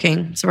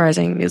 Shocking,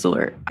 surprising, news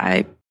alert.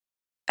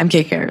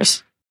 MK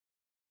cares.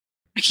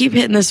 I keep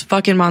hitting this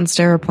fucking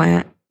Monstera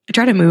plant. I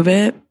try to move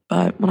it,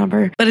 but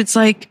whatever. But it's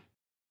like,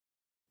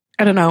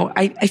 I don't know.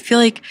 I feel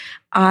like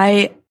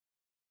I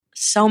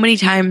so many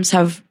times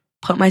have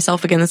put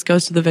myself, again, this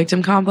goes to the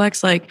victim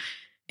complex. Like,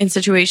 in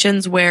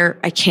situations where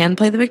I can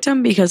play the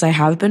victim because I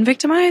have been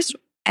victimized,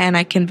 and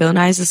I can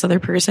villainize this other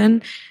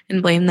person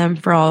and blame them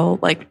for all,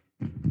 like,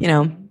 you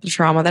know, the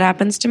trauma that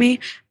happens to me.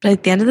 But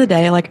at the end of the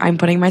day, like, I'm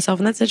putting myself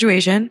in that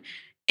situation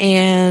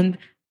and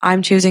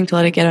I'm choosing to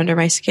let it get under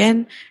my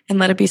skin and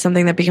let it be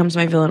something that becomes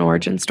my villain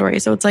origin story.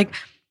 So it's like,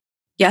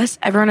 yes,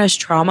 everyone has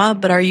trauma,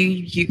 but are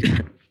you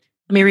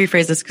let me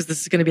rephrase this because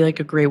this is going to be like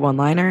a great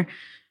one-liner.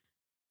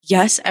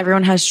 Yes,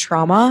 everyone has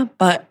trauma,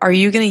 but are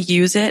you going to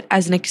use it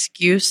as an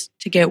excuse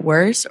to get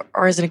worse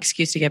or as an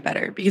excuse to get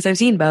better? Because I've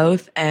seen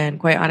both. And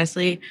quite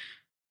honestly,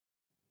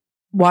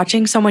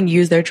 watching someone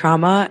use their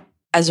trauma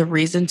as a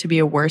reason to be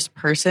a worse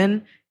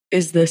person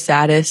is the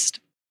saddest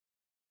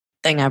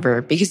thing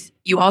ever, because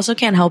you also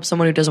can't help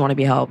someone who doesn't want to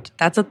be helped.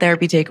 That's a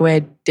therapy takeaway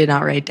I did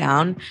not write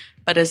down.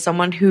 But as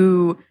someone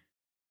who,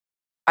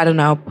 I don't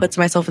know, puts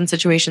myself in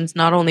situations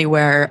not only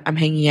where I'm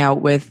hanging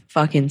out with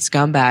fucking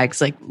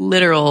scumbags, like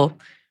literal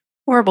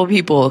horrible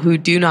people who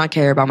do not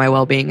care about my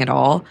well-being at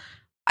all,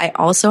 I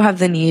also have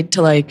the need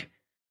to like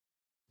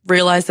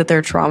realize that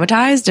they're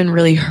traumatized and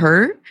really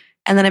hurt.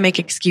 And then I make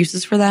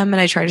excuses for them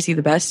and I try to see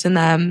the best in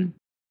them.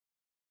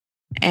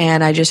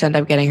 And I just end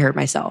up getting hurt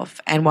myself.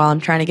 And while I'm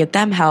trying to get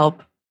them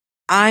help,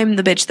 I'm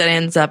the bitch that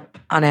ends up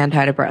on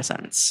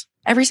antidepressants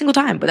every single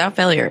time without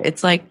failure.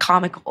 It's like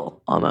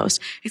comical almost.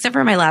 Except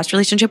for my last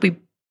relationship,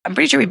 I'm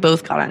pretty sure we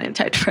both got on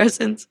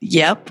antidepressants.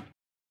 Yep.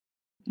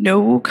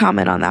 No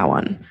comment on that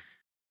one.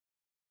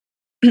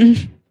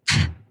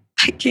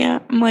 I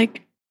can't. I'm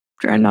like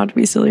trying not to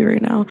be silly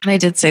right now. And I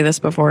did say this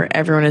before.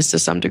 Everyone is to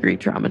some degree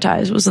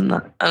traumatized was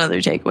another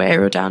takeaway I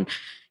wrote down.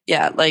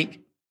 Yeah, like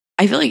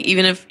I feel like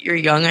even if you're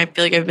young, I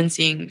feel like I've been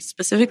seeing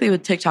specifically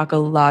with TikTok a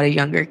lot of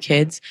younger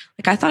kids.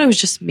 Like I thought it was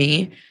just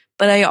me,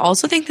 but I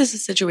also think this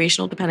is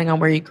situational depending on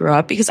where you grew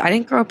up, because I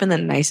didn't grow up in the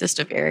nicest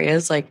of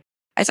areas. Like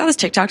I saw this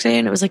TikTok today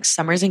and it was like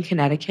summers in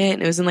Connecticut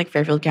and it was in like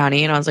Fairfield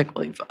County. And I was like,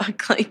 holy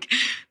fuck, like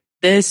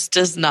this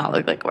does not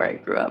look like where I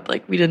grew up.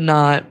 Like we did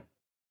not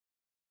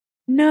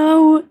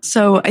know.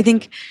 So I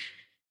think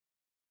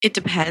it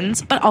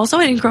depends, but also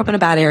I didn't grow up in a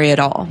bad area at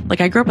all.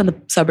 Like I grew up in the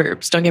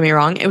suburbs, don't get me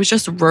wrong. It was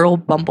just rural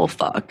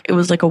bumblefuck. It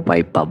was like a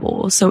white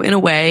bubble. So in a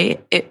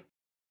way, it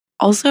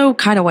also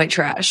kind of white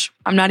trash.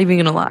 I'm not even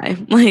gonna lie.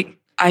 Like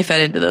I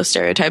fed into those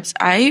stereotypes.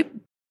 I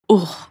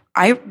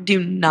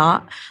do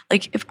not,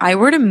 like if I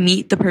were to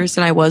meet the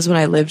person I was when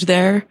I lived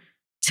there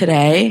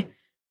today,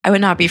 I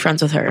would not be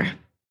friends with her.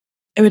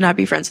 I would not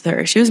be friends with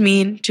her. She was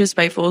mean. She was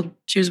spiteful.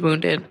 She was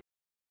wounded.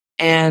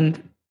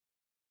 And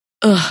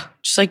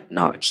just like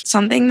not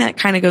something that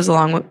kind of goes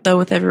along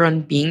with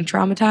everyone being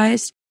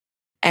traumatized,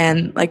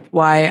 and like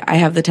why I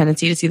have the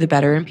tendency to see the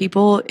better in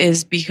people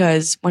is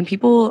because when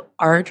people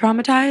are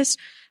traumatized,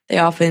 they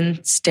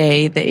often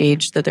stay the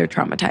age that they're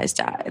traumatized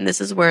at. And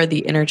this is where the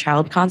inner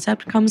child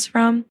concept comes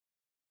from.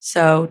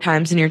 So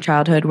times in your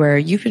childhood where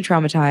you've been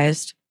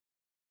traumatized,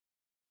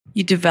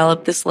 you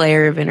develop this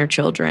layer of inner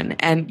children,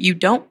 and you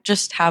don't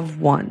just have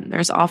one.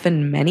 There's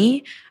often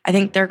many. I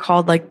think they're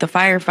called like the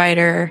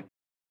firefighter.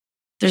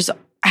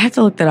 I have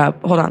to look that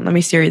up. Hold on. Let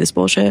me Siri this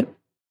bullshit.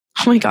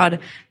 Oh my God.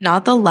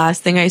 Not the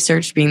last thing I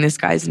searched being this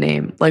guy's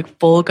name, like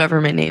full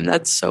government name.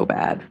 That's so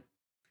bad.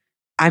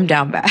 I'm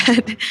down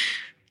bad.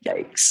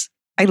 Yikes.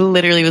 I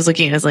literally was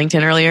looking at his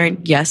LinkedIn earlier.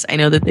 And yes, I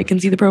know that they can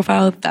see the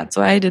profile. That's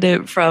why I did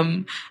it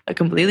from a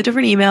completely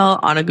different email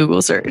on a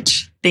Google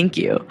search. Thank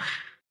you.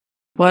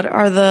 What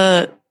are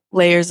the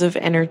layers of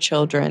inner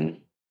children?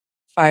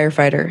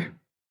 Firefighter.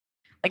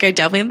 Like I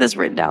definitely have this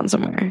written down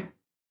somewhere.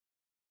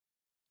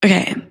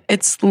 Okay,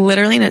 it's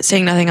literally not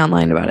saying nothing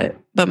online about it,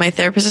 but my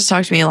therapist has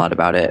talked to me a lot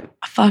about it.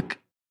 Fuck.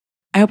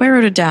 I hope I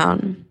wrote it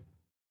down.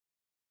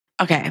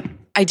 Okay,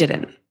 I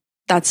didn't.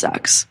 That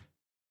sucks.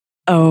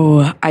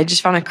 Oh, I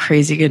just found a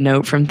crazy good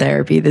note from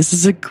therapy. This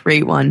is a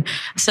great one.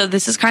 So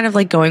this is kind of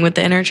like going with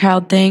the inner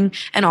child thing,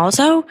 and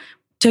also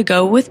to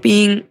go with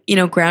being,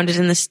 grounded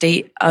in the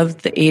state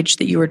of the age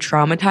that you were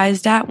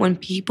traumatized at. When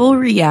people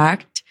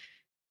react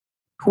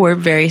who are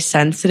very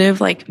sensitive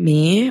like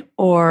me,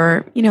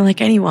 or, like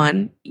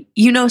anyone,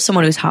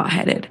 someone who's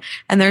hot-headed.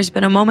 And there's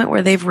been a moment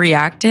where they've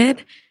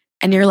reacted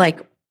and you're like,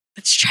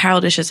 it's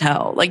childish as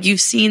hell. Like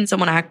you've seen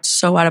someone act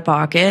so out of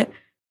pocket.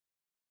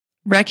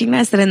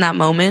 Recognize that in that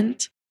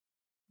moment,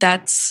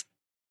 that's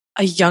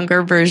a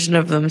younger version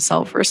of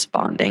themselves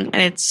responding.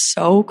 And it's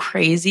so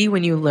crazy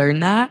when you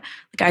learn that.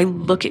 Like I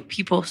look at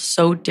people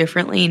so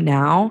differently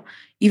now,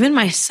 even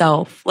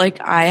myself.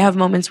 Like I have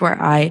moments where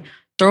I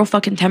throw a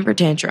fucking temper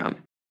tantrum.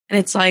 And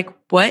it's like,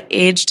 what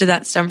age did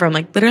that stem from?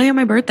 Like literally on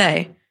my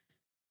birthday,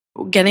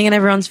 getting in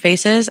everyone's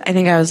faces. I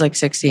think I was like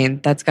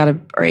 16.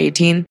 Or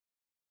 18.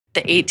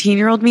 The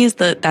 18-year-old me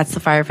that's the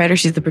firefighter.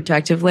 She's the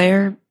protective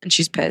layer and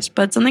she's pissed.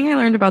 But something I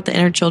learned about the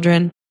inner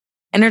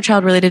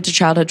child related to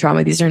childhood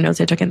trauma. These are notes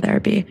I took in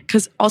therapy.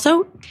 Because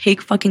also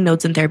take fucking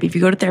notes in therapy. If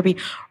you go to therapy,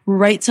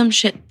 write some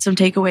shit, some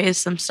takeaways,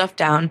 some stuff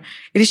down.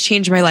 It has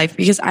changed my life,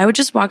 because I would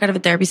just walk out of a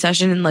therapy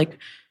session and like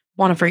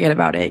want to forget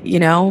about it.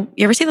 You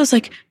ever see those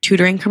like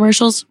tutoring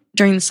commercials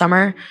during the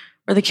summer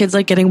where the kid's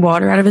like getting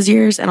water out of his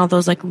ears and all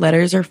those like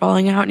letters are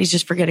falling out and he's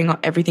just forgetting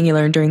everything he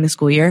learned during the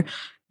school year.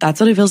 That's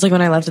what it feels like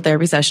when I left a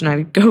therapy session.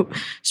 I'd go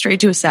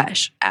straight to a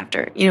sesh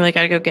after, like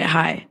I'd go get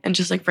high and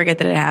just like forget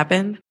that it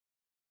happened.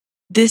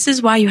 This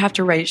is why you have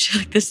to write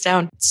shit like this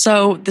down.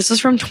 So this is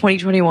from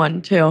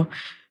 2021 too.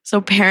 So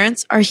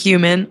parents are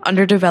human,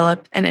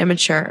 underdeveloped, and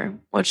immature,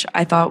 which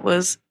I thought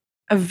was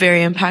a very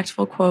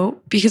impactful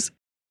quote, because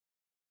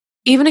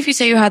even if you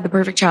say you had the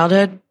perfect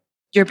childhood,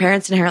 your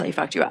parents inherently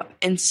fucked you up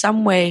in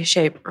some way,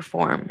 shape, or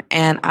form.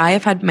 And I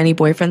have had many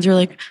boyfriends who are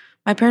like,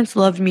 my parents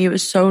loved me. It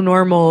was so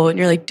normal. And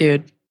you're like,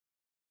 dude,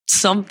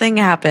 something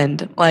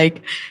happened.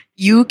 Like,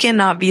 you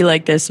cannot be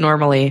like this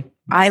normally.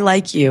 I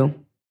like you.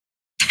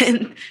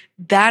 And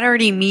that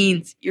already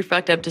means you're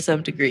fucked up to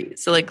some degree.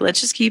 So like, let's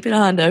just keep it a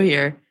hundo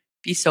here.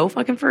 Be so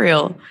fucking for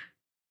real.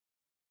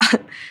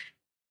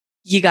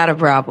 You got a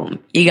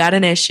problem. You got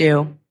an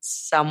issue.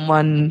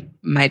 Someone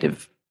might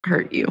have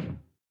hurt you.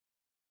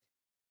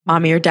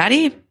 Mommy or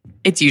daddy?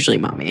 It's usually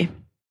mommy.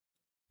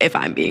 If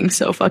I'm being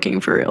so fucking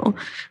for real.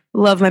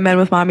 Love my men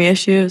with mommy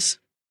issues.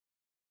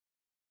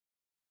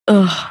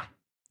 Ugh,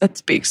 that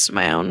speaks to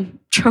my own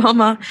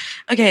trauma.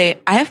 Okay,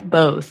 I have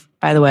both,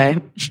 by the way.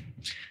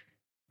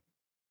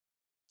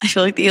 I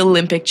feel like the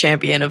Olympic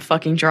champion of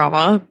fucking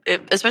drama,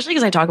 especially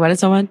because I talk about it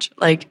so much.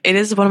 Like, it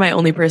is one of my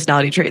only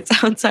personality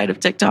traits outside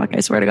of TikTok. I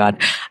swear to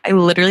God. I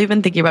literally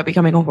been thinking about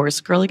becoming a horse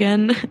girl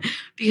again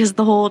because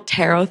the whole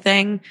tarot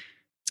thing,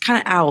 it's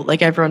kind of out.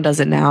 Like, everyone does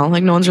it now.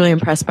 Like, no one's really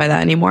impressed by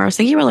that anymore. I was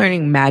thinking about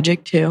learning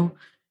magic too.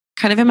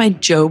 Kind of in my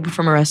Job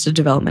from Arrested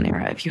Development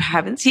era. If you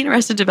haven't seen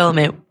Arrested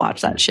Development,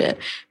 watch that shit.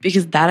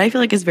 Because that I feel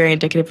like is very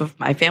indicative of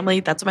my family.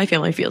 That's what my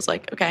family feels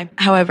like. Okay.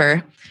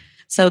 However,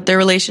 so their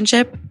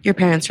relationship, your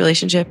parents'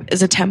 relationship,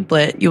 is a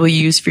template you will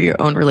use for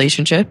your own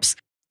relationships.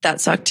 That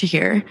sucked to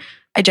hear.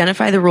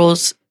 Identify the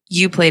roles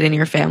you played in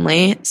your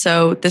family.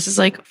 So this is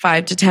like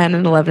 5 to 10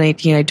 and 11,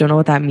 18. I don't know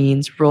what that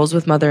means. Roles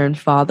with mother and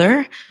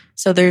father.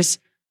 So there's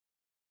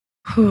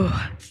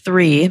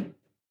 3.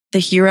 The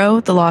hero,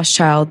 the lost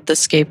child, the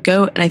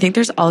scapegoat. And I think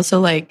there's also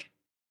like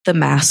the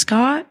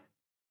mascot.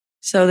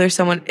 So there's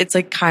someone, it's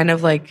like kind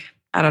of like,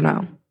 I don't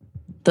know,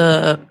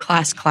 the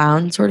class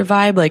clown sort of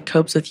vibe, like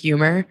copes with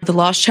humor. The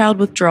lost child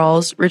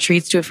withdrawals,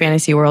 retreats to a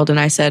fantasy world. And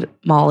I said,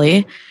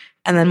 Molly.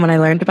 And then when I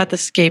learned about the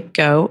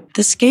scapegoat,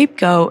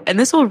 and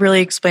this will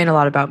really explain a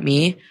lot about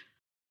me.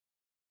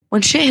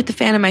 When shit hit the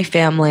fan in my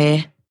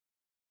family,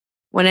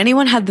 when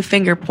anyone had the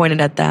finger pointed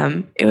at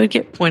them, it would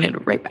get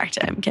pointed right back to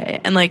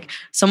MK. And like,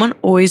 someone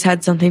always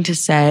had something to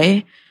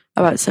say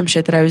about some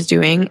shit that I was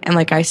doing. And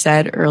like I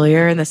said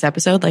earlier in this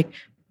episode, like,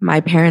 my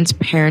parents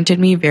parented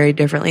me very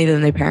differently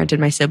than they parented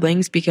my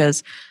siblings,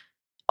 because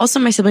also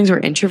my siblings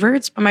were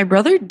introverts, but my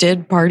brother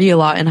did party a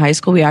lot in high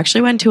school. We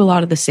actually went to a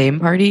lot of the same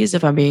parties,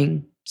 if I'm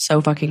being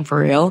so fucking for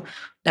real.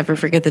 Never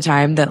forget the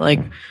time that like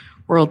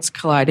worlds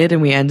collided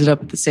and we ended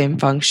up at the same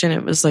function.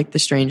 It was like the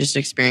strangest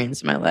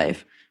experience in my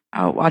life.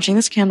 Watching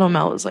this candle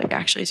melt was like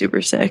actually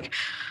super sick.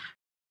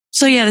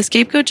 So yeah, the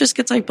scapegoat just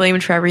gets like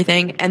blamed for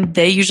everything, and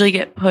they usually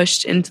get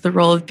pushed into the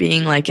role of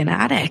being like an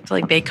addict.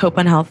 Like, they cope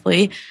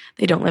unhealthily.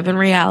 They don't live in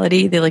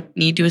reality. They like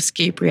need to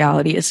escape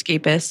reality,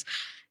 escapists.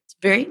 It's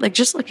very like,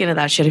 just look into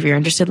that shit if you're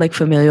interested, like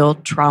familial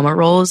trauma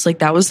roles. Like,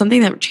 that was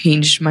something that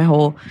changed my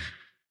whole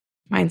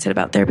mindset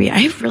about therapy. I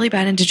have really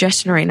bad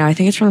indigestion right now. I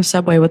think it's from the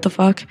subway. What the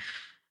fuck?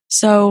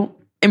 So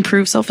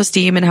improve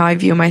self-esteem and how I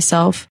view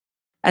myself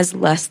as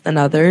less than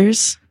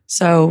others.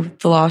 So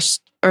the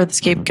lost or the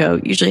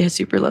scapegoat usually has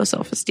super low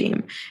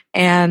self-esteem.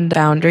 And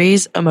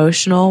boundaries,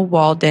 emotional,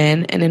 walled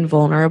in, and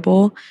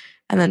invulnerable.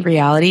 And then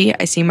reality,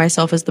 I see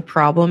myself as the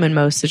problem in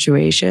most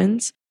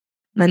situations.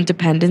 And then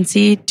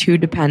dependency, too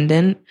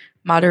dependent.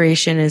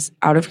 Moderation is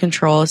out of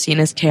control, seen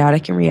as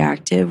chaotic and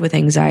reactive with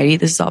anxiety.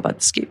 This is all about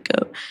the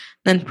scapegoat.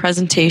 Then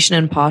presentation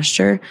and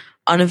posture,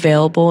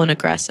 unavailable and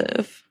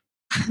aggressive.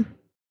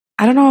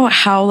 I don't know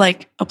how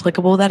like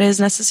applicable that is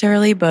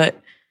necessarily,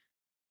 but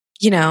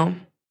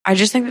I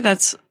just think that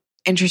that's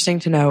interesting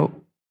to know.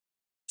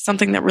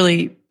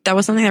 That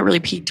was something that really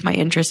piqued my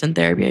interest in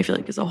therapy, I feel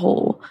like, as a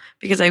whole,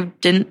 because I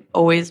didn't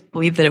always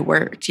believe that it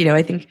worked.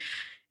 I think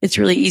it's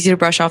really easy to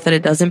brush off that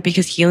it doesn't,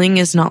 because healing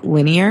is not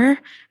linear.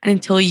 And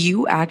until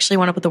you actually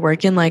want to put the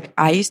work in, like,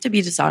 I used to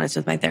be dishonest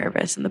with my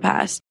therapist in the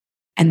past,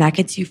 and that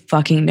gets you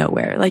fucking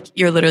nowhere. Like,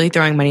 you're literally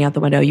throwing money out the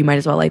window. You might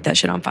as well light that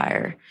shit on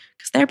fire,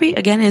 because therapy,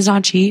 again, is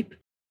not cheap.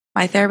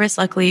 My therapist,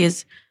 luckily,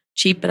 is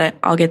cheap, but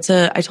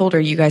I told her,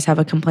 you guys have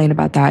a complaint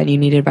about that and you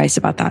need advice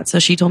about that. So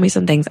she told me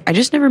some things. I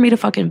just never made a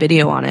fucking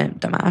video on it,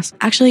 dumbass.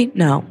 Actually,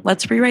 no,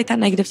 let's rewrite that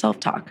negative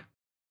self-talk.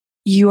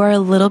 You are a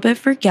little bit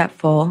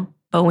forgetful,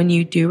 but when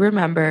you do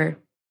remember,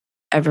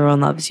 everyone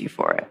loves you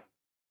for it.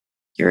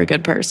 You're a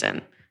good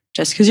person.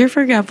 Just because you're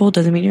forgetful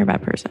doesn't mean you're a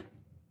bad person.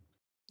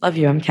 Love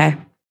you,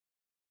 MK.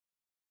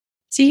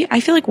 See, I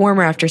feel like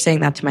warmer after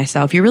saying that to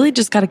myself. You really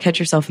just got to catch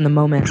yourself in the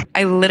moment.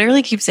 I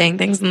literally keep saying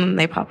things and then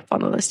they pop up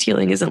on the list.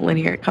 Healing isn't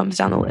linear. It comes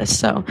down the list.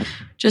 So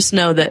just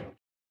know that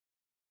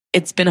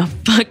it's been a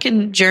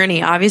fucking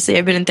journey. Obviously,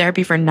 I've been in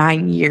therapy for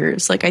 9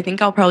 years. Like, I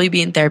think I'll probably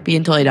be in therapy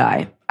until I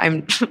die.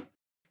 I'm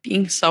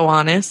being so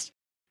honest.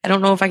 I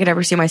don't know if I could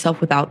ever see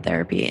myself without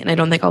therapy, and I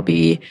don't think I'll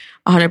be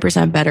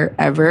 100% better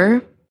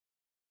ever.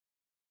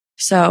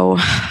 So,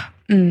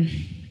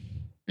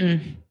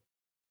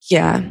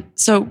 yeah.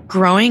 So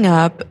growing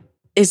up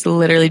is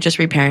literally just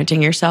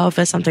reparenting yourself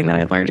as something that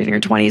I've learned in your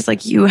 20s.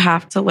 Like, you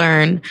have to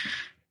learn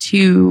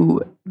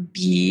to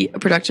be a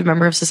productive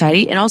member of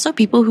society. And also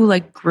people who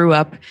like grew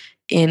up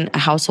in a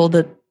household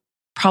that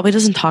probably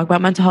doesn't talk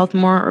about mental health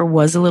more or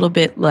was a little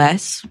bit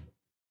less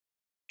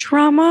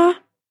trauma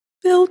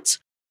built.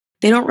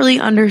 They don't really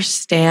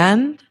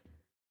understand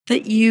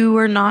that you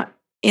are not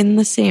in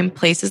the same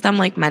place as them,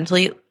 like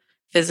mentally,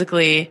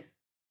 physically,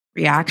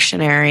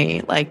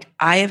 reactionary. Like,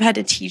 I have had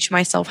to teach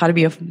myself how to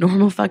be a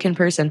normal fucking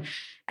person.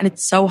 And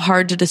it's so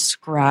hard to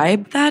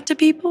describe that to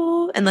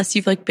people unless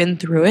you've like been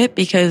through it,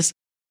 because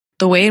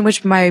the way in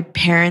which my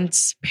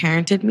parents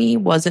parented me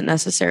wasn't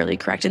necessarily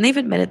correct. And they've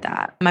admitted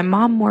that. My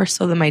mom more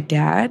so than my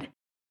dad,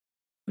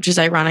 which is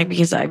ironic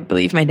because I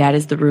believe my dad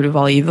is the root of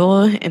all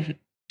evil in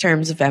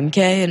terms of MK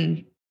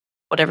and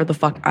whatever the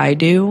fuck I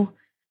do.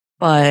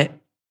 But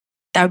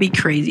that would be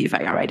crazy if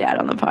I got my dad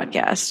on the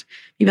podcast.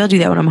 Maybe I'll do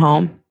that when I'm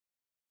home.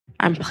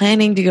 I'm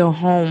planning to go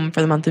home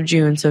for the month of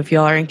June. So if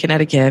y'all are in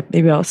Connecticut,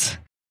 maybe I'll...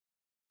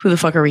 Who the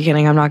fuck are we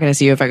kidding? I'm not going to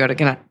see you if I go to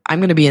Connecticut. I'm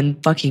going to be in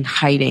fucking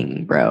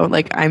hiding, bro.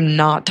 Like, I'm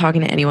not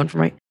talking to anyone from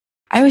my...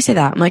 I always say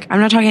that. I'm like, I'm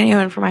not talking to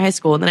anyone from my high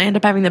school. And then I end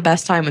up having the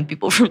best time with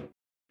people from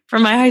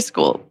my high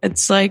school.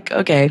 It's like,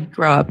 okay,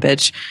 grow up,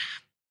 bitch.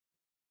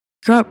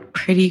 Grow up,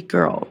 pretty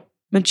girl.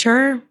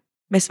 Mature,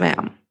 Miss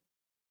Ma'am.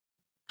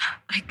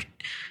 Like,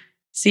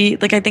 see,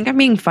 like, I think I'm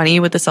being funny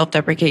with the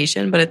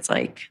self-deprecation, but it's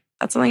like,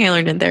 that's something I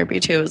learned in therapy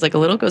too. Is like, a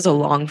little goes a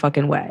long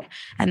fucking way.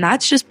 And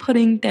that's just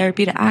putting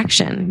therapy to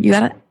action. You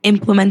got to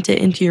implement it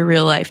into your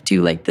real life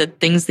too, like the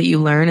things that you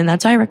learn. And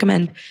that's why I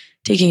recommend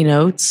taking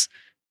notes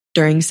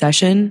during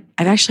session.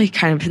 I've actually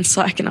kind of been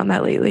slacking on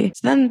that lately.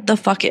 So then the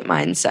fuck it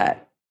mindset.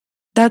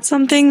 That's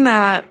something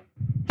that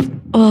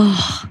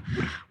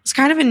was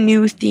kind of a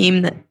new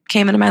theme that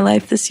came into my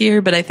life this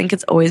year, but I think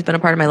it's always been a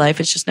part of my life.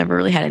 It's just never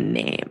really had a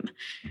name.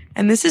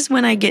 And this is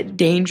when I get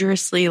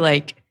dangerously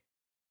like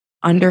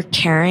under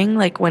caring,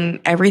 like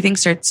when everything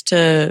starts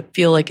to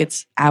feel like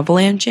it's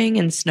avalanching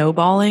and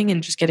snowballing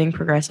and just getting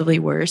progressively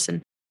worse,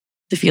 and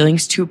the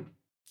feelings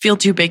feel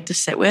too big to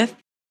sit with,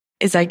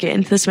 is I get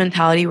into this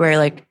mentality where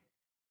like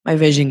my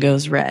vision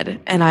goes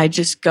red and I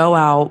just go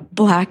out,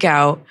 black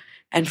out,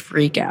 and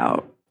freak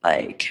out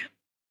like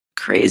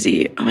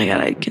crazy. Oh my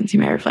God, I can see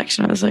my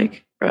reflection. I was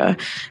like,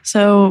 bruh.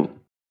 So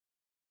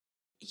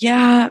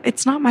yeah,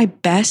 it's not my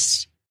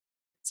best.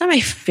 It's not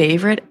my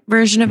favorite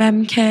version of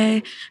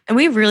MK. And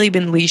we've really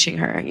been leashing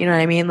her. You know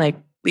what I mean? Like,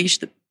 leash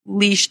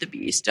the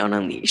beast. Don't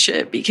unleash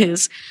it,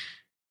 because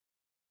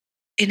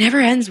it never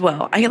ends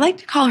well. I like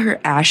to call her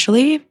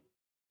Ashley.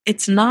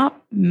 It's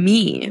not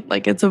me.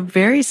 Like, it's a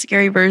very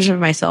scary version of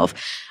myself.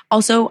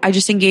 Also, I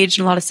just engaged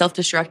in a lot of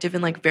self-destructive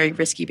and like very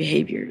risky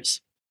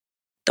behaviors.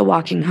 The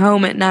walking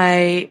home at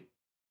night,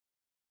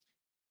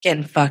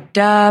 getting fucked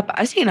up.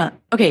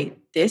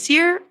 This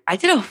year I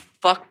did a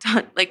fucked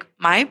up, like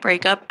my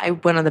breakup, I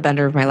went on the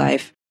bender of my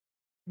life.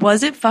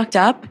 Was it fucked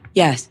up?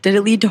 Yes. Did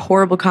it lead to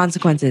horrible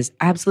consequences?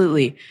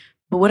 Absolutely.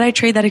 But would I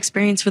trade that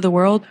experience for the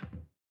world?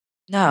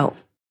 No.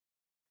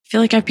 I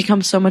feel like I've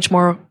become so much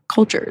more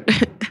cultured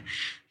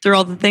through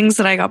all the things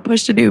that I got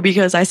pushed to do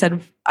because I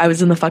said I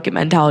was in the fucking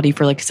mentality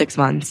for like 6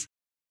 months.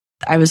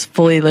 I was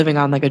fully living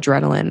on like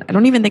adrenaline. I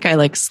don't even think I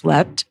like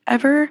slept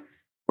ever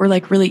or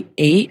like really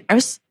ate. I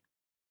was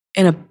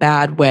in a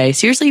bad way.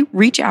 Seriously,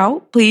 reach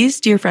out, please,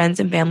 to your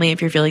friends and family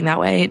if you're feeling that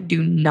way.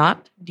 Do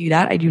not do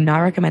that. I do not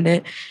recommend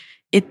it.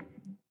 It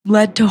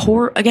led to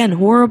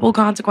horrible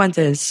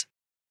consequences.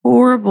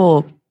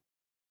 Horrible.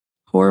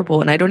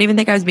 And I don't even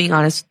think I was being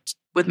honest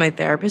with my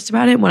therapist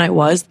about it. When I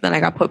was, then I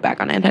got put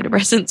back on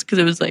antidepressants because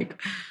it was like,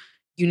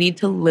 you need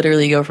to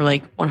literally go from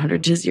like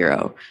 100 to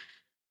 0.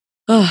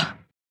 Ugh.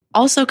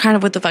 Also, kind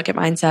of with the fuck it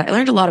mindset, I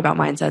learned a lot about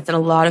mindsets, and a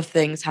lot of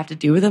things have to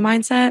do with a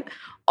mindset.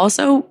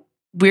 Also,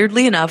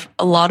 weirdly enough,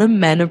 a lot of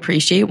men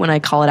appreciate when I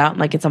call it out and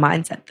like it's a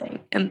mindset thing.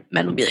 And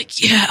men will be like,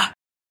 yeah.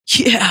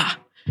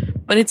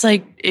 But it's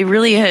like, it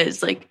really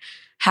is. Like,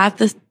 half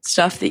the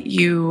stuff that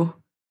you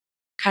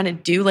kind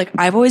of do, like,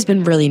 I've always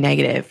been really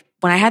negative.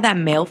 When I had that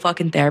male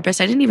fucking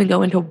therapist, I didn't even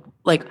go into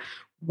like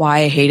why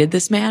I hated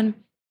this man.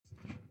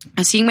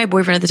 I was seeing my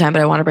boyfriend at the time,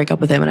 but I want to break up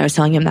with him. And I was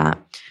telling him that.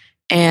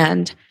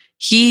 And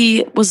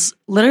he was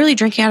literally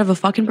drinking out of a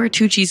fucking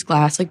Bertucci's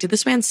glass. Like, did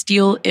this man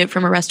steal it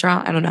from a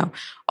restaurant? I don't know.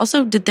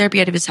 Also, did therapy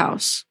out of his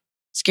house.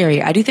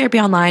 Scary. I do therapy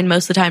online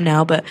most of the time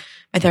now, but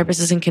my therapist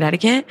is in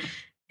Connecticut.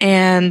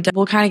 And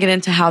we'll kind of get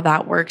into how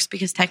that works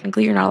because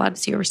technically you're not allowed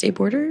to see over state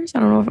borders. I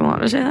don't know if I'm allowed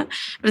to say that,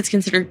 but it's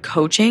considered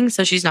coaching.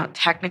 So she's not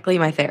technically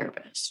my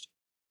therapist.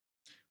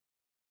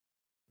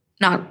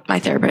 Not my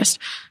therapist.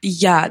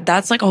 Yeah,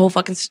 that's like a whole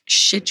fucking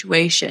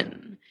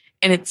situation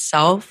in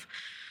itself.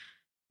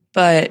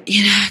 But,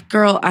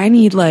 girl, I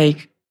need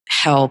like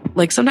help.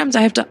 Like, sometimes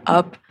I have to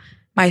up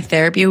my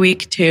therapy a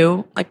week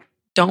too. Like,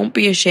 don't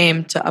be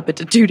ashamed to up it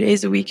to 2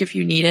 days a week if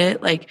you need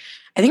it. Like,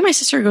 I think my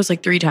sister goes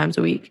like 3 times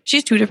a week.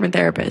 She's 2 different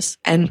therapists.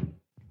 And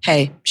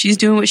hey, she's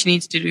doing what she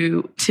needs to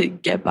do to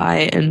get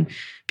by and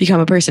become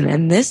a person.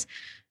 And it's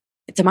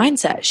a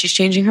mindset. She's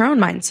changing her own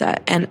mindset.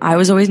 And I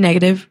was always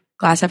negative,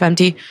 glass half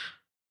empty.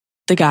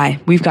 The guy,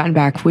 we've gotten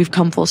back. We've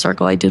come full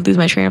circle. I did lose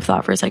my train of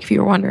thought for a sec, if you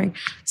were wondering.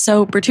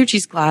 So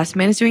Bertucci's class,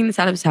 man is doing this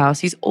out of his house.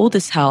 He's old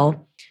as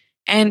hell.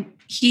 And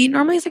he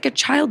normally is like a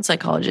child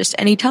psychologist.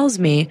 And he tells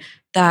me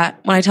that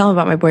when I tell him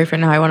about my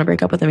boyfriend, how I want to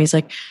break up with him, he's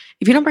like,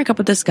 if you don't break up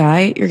with this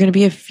guy, you're going to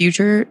be a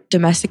future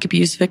domestic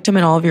abuse victim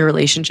in all of your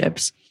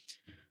relationships.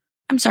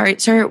 I'm sorry,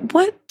 sir,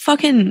 what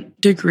fucking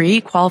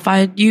degree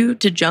qualified you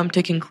to jump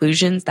to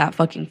conclusions that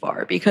fucking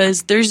far?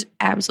 Because there's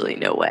absolutely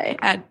no way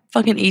at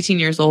fucking 18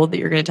 years old that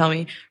you're going to tell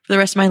me for the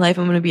rest of my life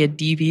I'm going to be a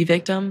DV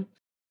victim.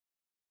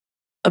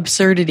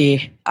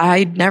 Absurdity.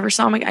 I never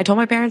saw him. I told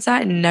my parents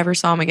that and never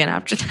saw him again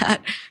after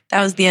that.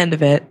 That was the end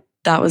of it.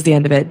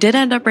 Did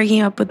end up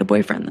breaking up with the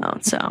boyfriend though.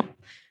 So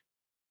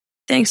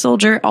thanks,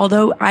 soldier.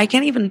 Although I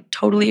can't even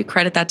totally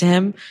accredit that to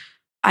him.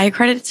 I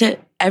accredit it to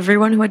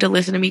everyone who had to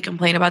listen to me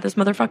complain about this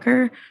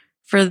motherfucker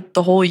for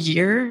the whole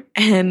year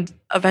and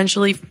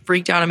eventually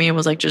freaked out on me and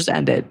was like, just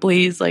end it,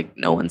 please. Like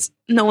no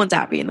one's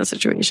happy in the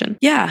situation.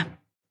 Yeah,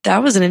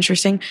 that was an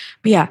interesting,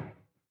 but yeah,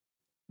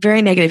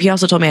 very negative. He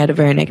also told me I had a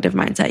very negative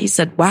mindset. He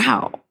said,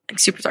 wow, like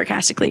super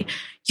sarcastically,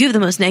 you have the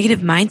most negative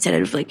mindset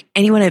of like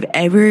anyone I've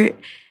ever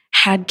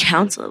had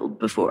counseled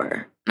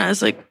before. And I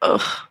was like,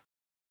 oh,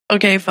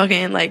 okay,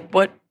 fucking like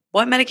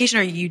what medication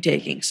are you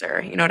taking,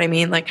 sir? You know what I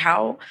mean? Like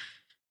how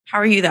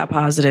are you that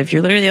positive?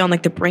 You're literally on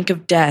like the brink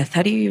of death.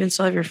 How do you even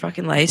still have your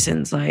fucking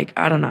license? Like,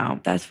 I don't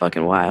know. That's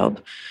fucking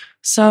wild.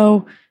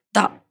 So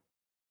the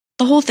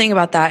whole thing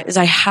about that is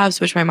I have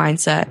switched my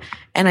mindset.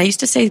 And I used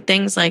to say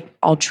things like,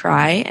 I'll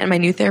try. And my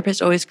new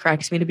therapist always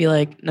corrects me to be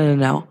like,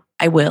 no,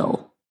 I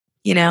will.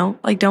 You know,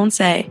 like don't.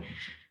 When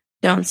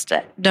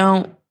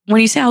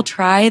you say I'll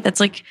try, that's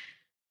like,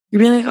 you're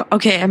being like,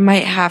 okay, I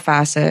might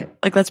half-ass it.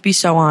 Like, let's be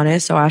so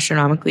honest, so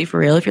astronomically for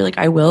real. If you're like,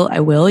 I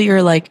will,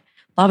 you're like,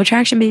 law of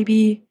attraction,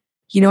 baby.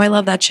 You know I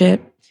love that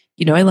shit.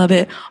 You know I love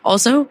it.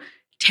 Also,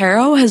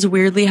 tarot has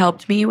weirdly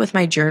helped me with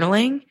my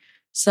journaling.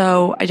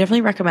 So I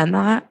definitely recommend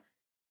that.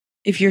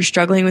 If you're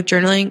struggling with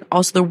journaling,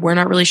 also the We're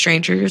Not Really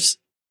Strangers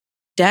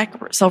deck,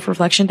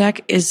 self-reflection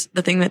deck, is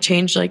the thing that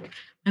changed like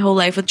my whole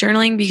life with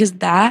journaling, because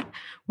that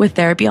with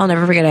therapy, I'll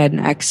never forget. I had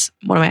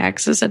one of my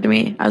exes said to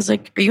me, I was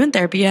like, are you in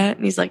therapy yet?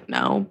 And he's like,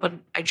 no, but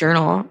I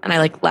journal. And I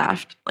like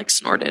laughed, like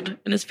snorted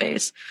in his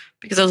face,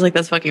 because I was like,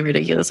 that's fucking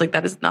ridiculous. Like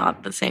that is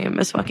not the same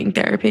as fucking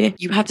therapy.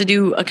 You have to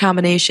do a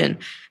combination.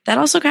 That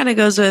also kind of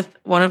goes with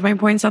one of my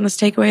points on this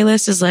takeaway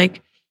list is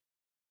like,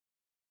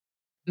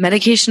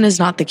 medication is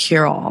not the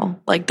cure all.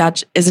 Like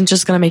that isn't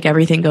just going to make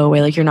everything go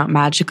away. Like you're not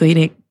magically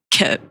going to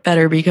get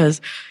better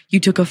because you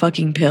took a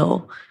fucking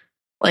pill.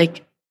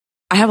 Like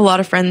I have a lot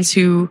of friends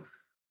who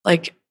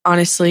like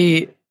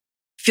honestly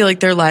feel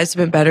like their lives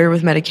have been better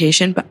with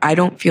medication, but I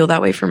don't feel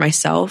that way for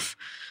myself.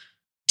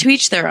 To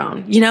each their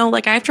own, you know,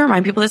 like I have to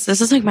remind people this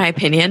is like my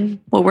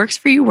opinion. What works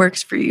for you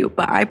works for you.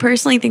 But I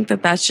personally think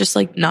that that's just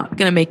like not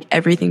going to make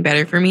everything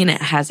better for me. And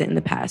it hasn't in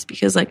the past,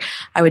 because like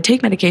I would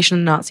take medication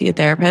and not see a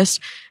therapist.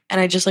 And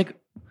I just like,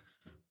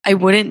 I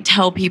wouldn't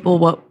tell people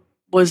what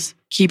was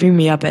keeping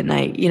me up at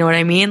night. You know what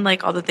I mean?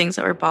 Like all the things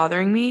that were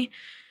bothering me.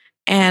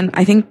 And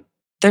I think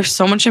there's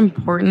so much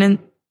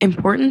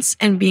importance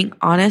in being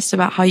honest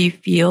about how you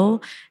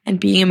feel and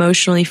being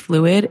emotionally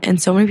fluid.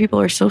 And so many people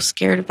are so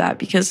scared of that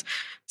because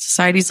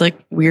society's like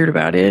weird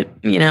about it.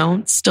 You know,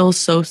 it's still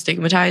so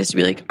stigmatized to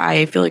be like,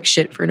 I feel like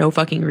shit for no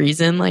fucking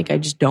reason. Like I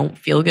just don't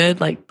feel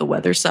good. Like the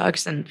weather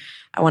sucks and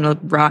I want to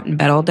rot in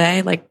bed all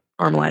day. Like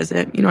normalize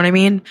it. You know what I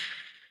mean?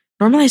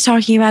 Normalize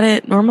talking about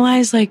it.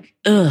 Normalize like,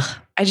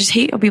 I just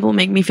hate how people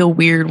make me feel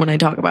weird when I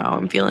talk about how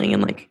I'm feeling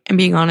and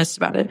being honest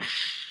about it.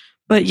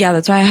 But yeah,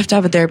 that's why I have to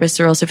have a therapist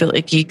or else I feel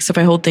icky. Because if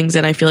I hold things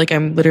in, I feel like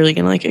I'm literally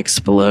going to like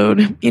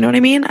explode. You know what I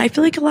mean? I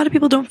feel like a lot of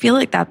people don't feel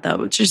like that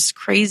though. It's just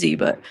crazy.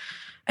 But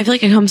I feel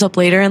like it comes up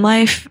later in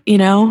life, you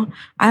know?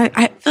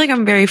 I feel like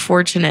I'm very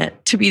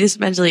fortunate to be this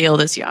mentally ill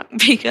this young,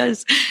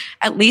 because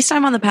at least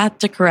I'm on the path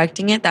to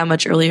correcting it that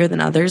much earlier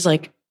than others.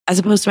 Like as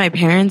opposed to my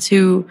parents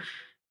who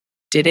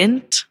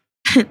didn't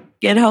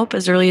get help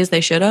as early as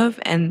they should have.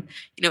 And,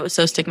 you know, it was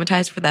so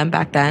stigmatized for them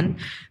back then.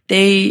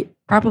 They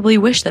probably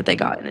wish that they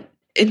got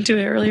into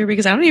it earlier,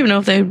 because I don't even know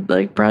if they'd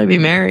like probably be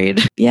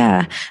married.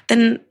 Yeah.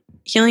 Then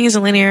healing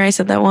isn't linear. I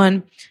said that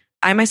one.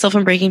 I myself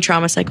am breaking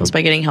trauma cycles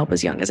by getting help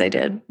as young as I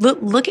did.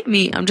 Look at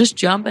me. I'm just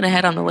jumping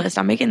ahead on the list.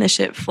 I'm making this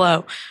shit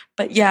flow.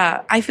 But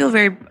yeah, I feel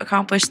very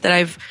accomplished that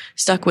I've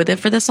stuck with it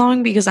for this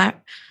long, because I'm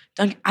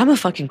a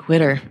fucking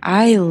quitter.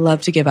 I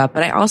love to give up.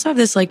 But I also have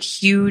this like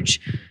huge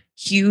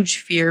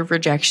fear of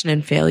rejection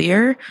and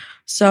failure.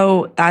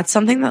 So that's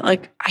something that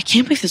like, I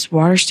can't believe this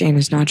water stain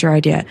is not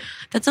dried yet.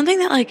 That's something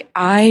that like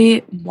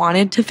I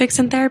wanted to fix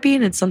in therapy.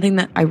 And it's something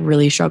that I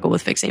really struggle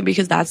with fixing,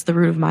 because that's the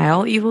root of my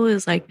all evil,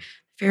 is like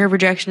fear of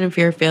rejection and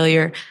fear of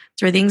failure.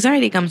 It's where the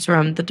anxiety comes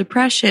from, the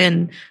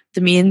depression,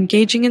 the me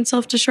engaging in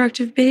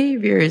self-destructive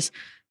behaviors,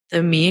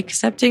 the me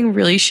accepting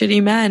really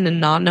shitty men and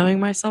not knowing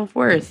my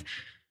self-worth,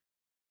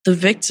 the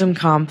victim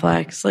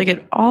complex, like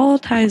it all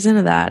ties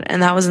into that.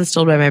 And that was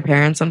instilled by my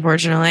parents,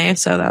 unfortunately.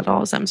 So that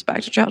all stems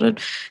back to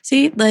childhood.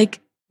 See, like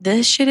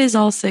this shit is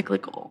all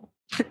cyclical.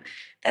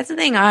 That's the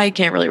thing I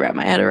can't really wrap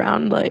my head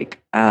around. But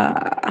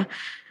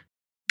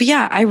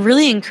yeah, I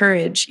really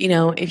encourage,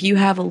 if you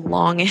have a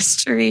long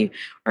history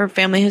or a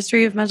family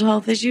history of mental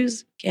health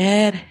issues,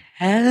 get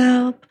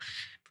help.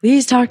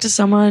 Please talk to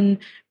someone,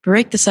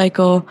 break the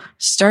cycle,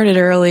 start it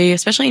early,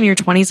 especially in your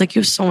 20s. Like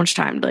you have so much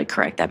time to like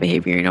correct that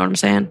behavior. You know what I'm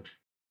saying?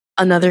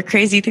 Another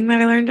crazy thing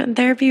that I learned in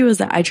therapy was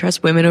that I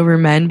trust women over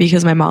men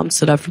because my mom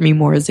stood up for me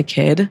more as a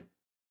kid.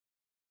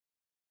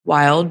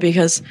 Wild,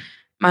 because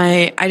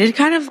I did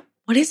kind of,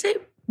 what is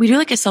it? We do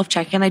like a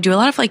self-check-in. I do a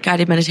lot of like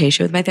guided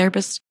meditation with my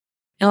therapist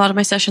in a lot of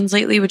my sessions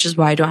lately, which is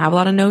why I don't have a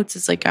lot of notes.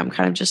 It's like I'm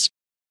kind of just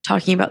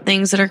talking about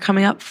things that are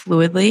coming up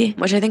fluidly,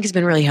 which I think has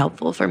been really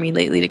helpful for me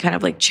lately to kind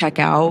of like check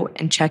out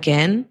and check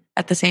in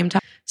at the same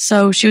time.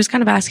 So she was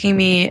kind of asking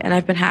me, and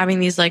I've been having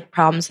these like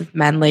problems with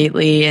men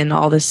lately and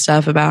all this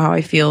stuff about how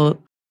I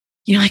feel,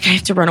 like I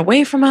have to run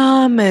away from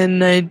them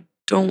and I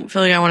don't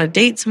feel like I want to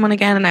date someone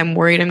again. And I'm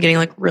worried I'm getting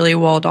like really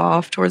walled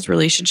off towards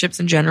relationships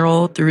in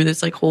general through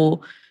this like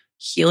whole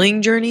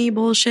healing journey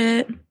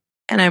bullshit.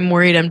 And I'm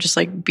worried I'm just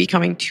like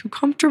becoming too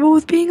comfortable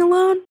with being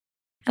alone.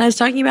 And I was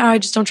talking about how I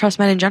just don't trust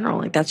men in general.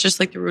 Like that's just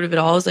like the root of it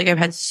all is like I've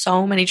had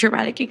so many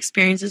traumatic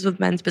experiences with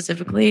men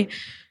specifically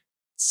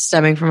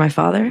stemming from my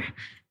father.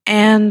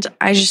 And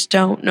I just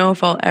don't know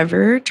if I'll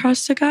ever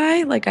trust a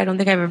guy. Like I don't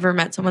think I've ever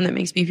met someone that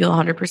makes me feel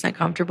 100%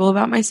 comfortable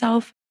about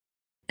myself.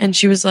 And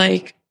she was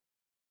like,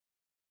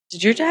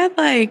 did your dad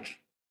like...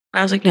 And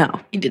I was like, no,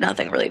 he did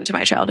nothing related to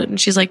my childhood. And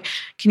she's like,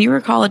 can you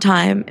recall a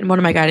time in one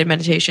of my guided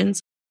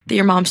meditations that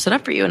your mom stood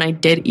up for you? And I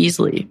did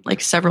easily,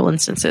 like several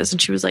instances. And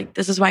she was like,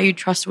 this is why you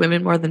trust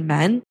women more than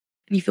men. And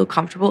you feel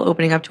comfortable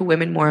opening up to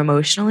women more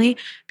emotionally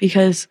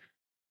because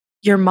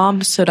your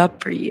mom stood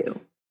up for you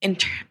in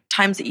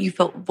times that you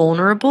felt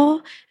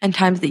vulnerable and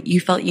times that you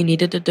felt you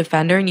needed a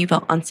defender and you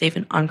felt unsafe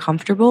and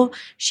uncomfortable.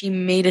 She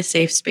made a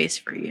safe space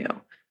for you.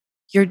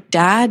 Your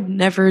dad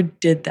never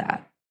did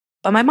that.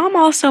 But my mom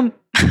also...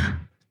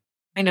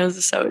 My nose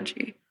is so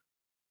itchy.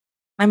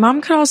 My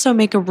mom could also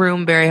make a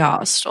room very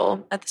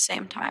hostile at the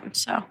same time.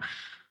 So,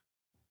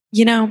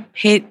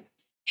 hate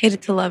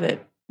it to love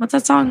it. What's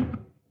that song?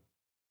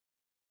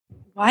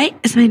 Why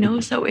is my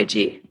nose so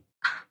itchy?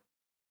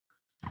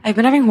 I've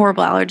been having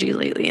horrible allergies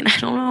lately, and I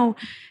don't know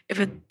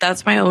if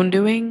that's my own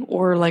doing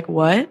or like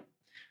what.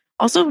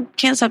 Also,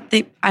 can't stop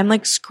I'm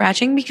like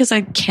scratching because I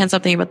can't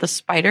stop thinking about the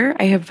spider.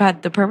 I have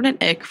had the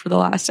permanent ick for the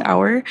last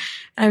hour. And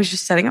I was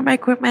just setting up my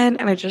equipment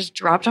and I just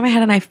dropped on my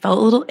head and I felt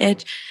a little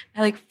itch. I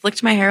like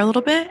flicked my hair a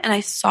little bit and I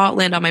saw it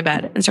land on my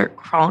bed and start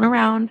crawling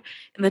around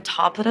in the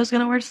top that I was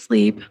going to wear to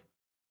sleep.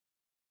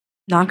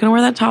 Not going to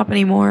wear that top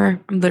anymore.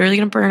 I'm literally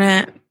going to burn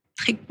it.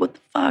 Like, what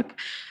the fuck?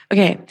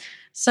 Okay.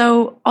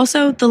 So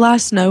also the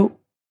last note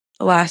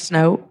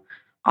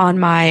on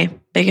my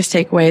biggest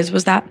takeaways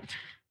was that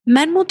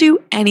men will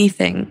do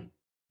anything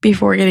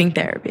before getting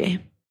therapy.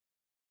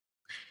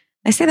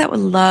 I say that with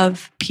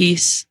love,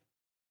 peace,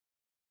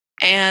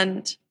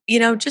 and,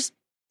 just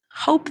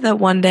hope that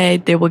one day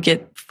they will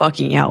get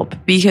fucking help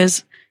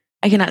because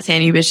I cannot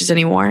stand you bitches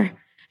anymore.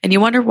 And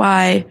you wonder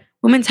why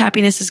women's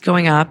happiness is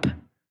going up.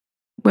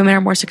 Women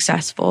are more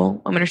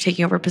successful. Women are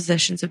taking over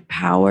positions of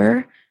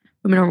power.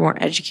 Women are more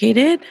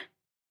educated.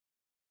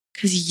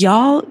 Because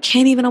y'all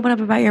can't even open up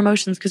about your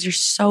emotions because you're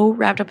so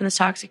wrapped up in this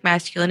toxic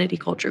masculinity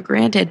culture.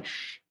 Granted,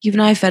 even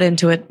I fed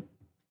into it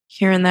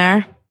here and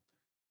there.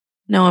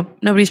 No,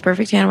 nobody's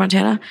perfect, Hannah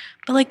Montana.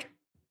 But like,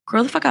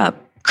 grow the fuck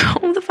up.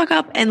 Grow the fuck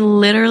up and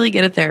literally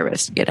get a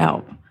therapist. Get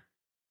help.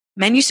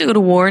 Men used to go to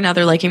war. Now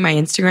they're liking my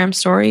Instagram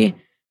story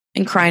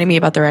and crying to me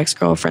about their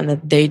ex-girlfriend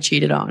that they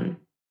cheated on.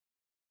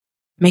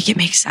 Make it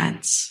make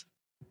sense.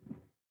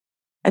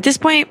 At this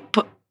point,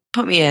 put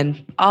me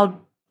in.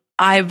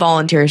 I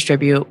volunteer as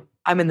tribute.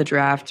 I'm in the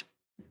draft.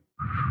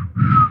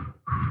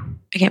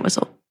 I can't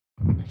whistle.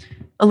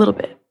 A little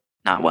bit.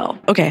 Not well.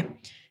 Okay.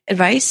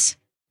 Advice,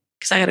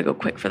 because I got to go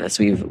quick for this.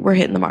 We're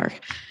hitting the mark.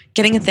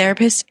 Getting a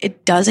therapist,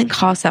 it doesn't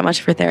cost that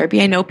much for therapy.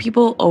 I know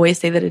people always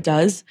say that it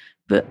does,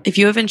 but if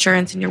you have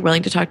insurance and you're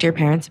willing to talk to your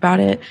parents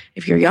about it,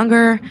 if you're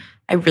younger,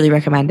 I really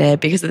recommend it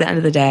because at the end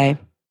of the day,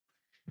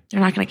 they're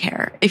not going to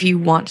care. If you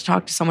want to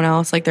talk to someone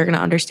else, like they're going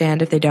to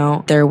understand if they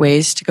don't. There are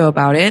ways to go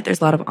about it.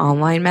 There's a lot of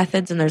online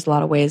methods and there's a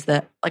lot of ways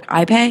that like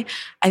I pay,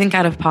 I think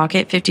out of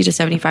pocket, $50 to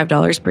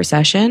 $75 per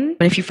session.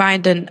 But if you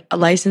find a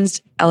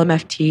licensed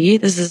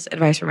LMFT, this is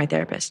advice from my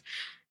therapist.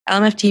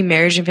 LMFT,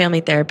 marriage and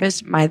family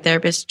therapist, my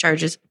therapist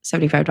charges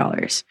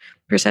 $75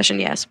 per session,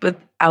 yes,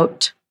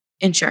 without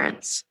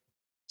insurance.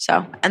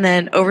 So, and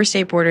then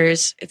overstate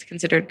borders, it's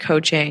considered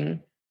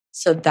coaching.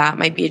 So that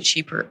might be a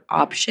cheaper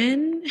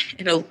option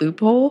in a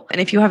loophole.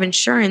 And if you have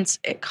insurance,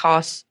 it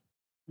costs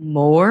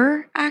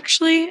more,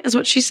 actually, is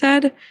what she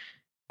said.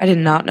 I did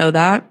not know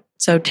that.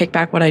 So take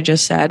back what I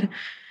just said.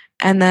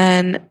 And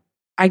then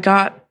I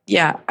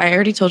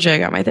already told you I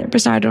got my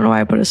therapist now. I don't know why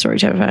I put a story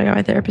time if I got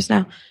my therapist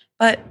now.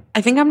 But I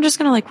think I'm just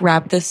going to like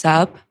wrap this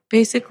up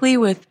basically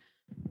with,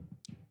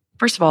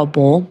 first of all,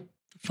 bull,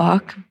 the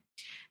fuck. And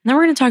then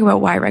we're going to talk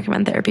about why I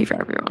recommend therapy for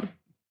everyone.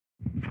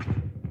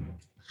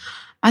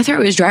 My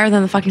throat is drier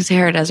than the fucking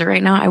Sahara Desert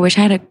right now. I wish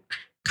I had a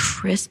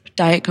crisp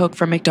Diet Coke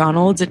from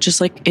McDonald's. It just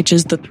like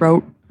itches the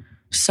throat.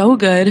 So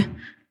good.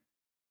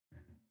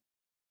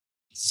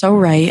 So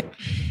right.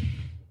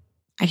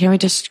 I can't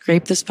wait to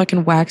scrape this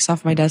fucking wax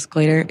off my desk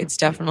later. It's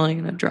definitely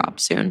going to drop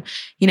soon.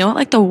 You know, at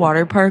like the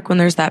water park when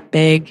there's that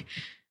big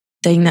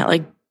thing that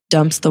like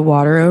dumps the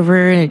water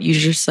over and you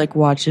just like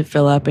watch it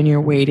fill up and you're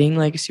waiting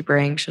like super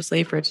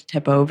anxiously for it to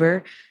tip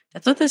over.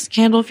 That's what this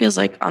candle feels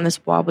like on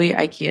this wobbly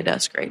IKEA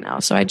desk right now.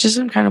 So I just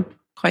am kind of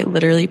quite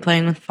literally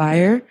playing with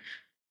fire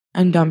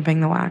and dumping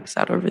the wax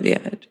out over the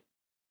edge.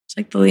 It's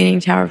like the Leaning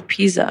Tower of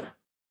Pisa.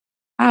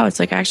 Wow, it's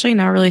like actually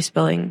not really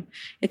spilling.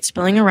 It's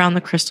spilling around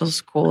the crystal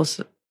schools.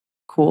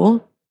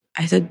 Cool.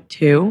 I said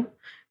 2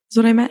 is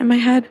what I meant in my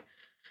head.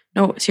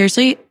 No,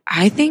 seriously,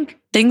 I think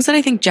things that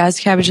I think jazz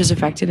cabbage has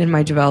affected in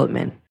my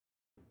development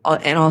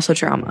and also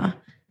trauma.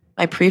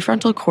 My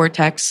prefrontal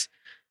cortex,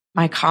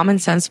 my common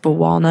sense of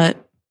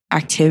walnut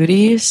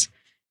activities,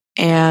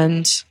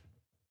 and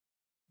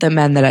the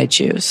men that I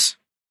choose.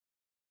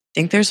 I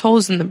think there's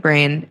holes in the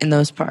brain in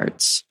those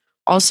parts.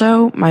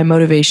 Also, my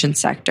motivation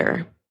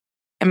sector.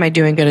 Am I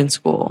doing good in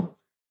school?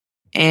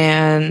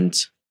 And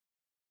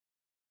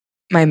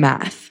my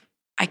math.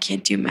 I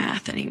can't do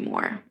math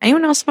anymore.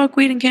 Anyone else smoke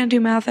weed and can't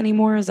do math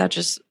anymore? Is that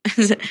just,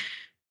 do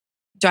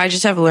I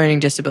just have a learning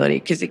disability?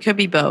 Because it could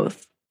be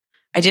both.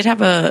 I did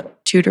have a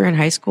tutor in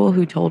high school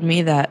who told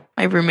me that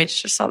my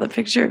roommates just saw the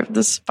picture of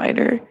the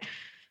spider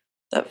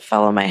that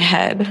fell on my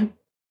head.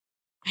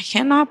 I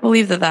cannot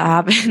believe that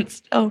happened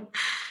still.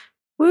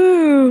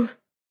 Woo.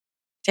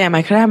 Damn,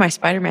 I could have my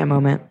Spider-Man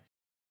moment.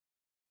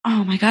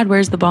 Oh my God,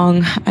 where's the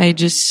bong? I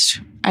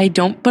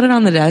don't put it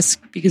on the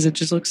desk because it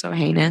just looks so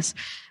heinous.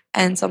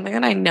 And something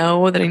that I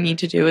know that I need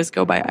to do is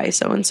go buy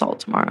ISO and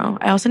salt tomorrow.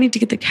 I also need to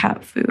get the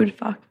cat food.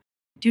 Fuck.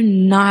 I do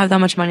not have that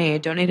much money. I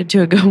donated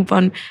to a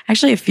GoFund.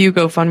 Actually, a few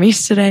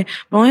GoFundMes today,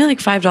 but only like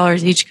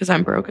 $5 each because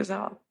I'm broke as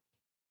hell.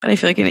 But I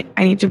feel like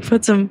I need to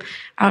put some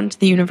out into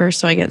the universe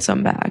so I get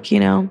some back, you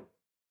know?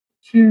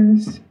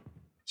 Cheers.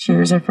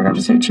 Cheers. I forgot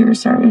to say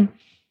cheers. Sorry.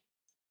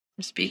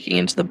 I'm speaking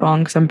into the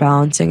bong because I'm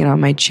balancing it on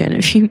my chin.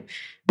 If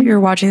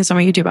you're watching this on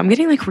my YouTube, I'm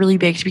getting like really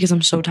baked because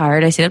I'm so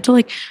tired. I stayed up till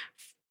like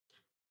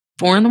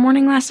 4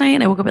 a.m. last night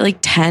and I woke up at like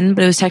 10,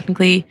 but it was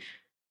technically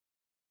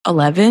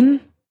 11.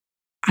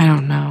 I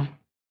don't know.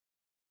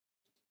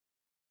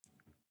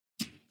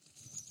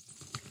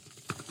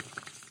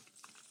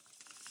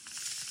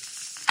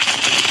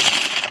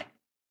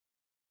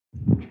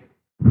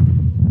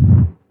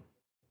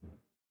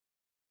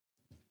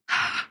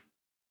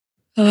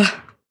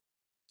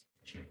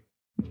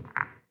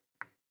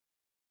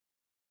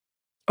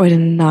 Oh, I did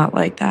not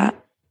like that.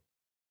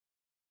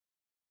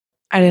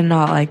 I did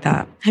not like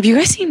that. Have you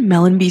guys seen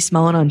Melon Be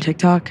Smellin' on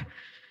TikTok?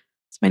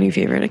 It's my new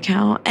favorite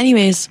account.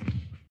 Anyways,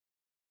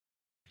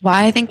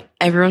 why I think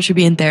everyone should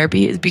be in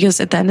therapy is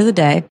because at the end of the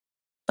day,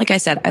 like I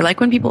said, I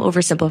like when people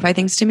oversimplify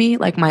things to me.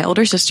 Like my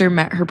older sister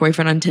met her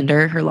boyfriend on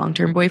Tinder, her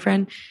long-term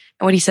boyfriend.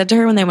 And what he said to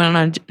her when they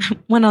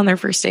went on their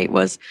first date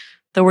was,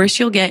 the worst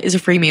you'll get is a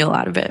free meal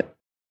out of it.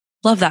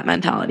 Love that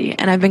mentality.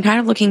 And I've been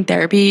kind of looking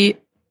therapy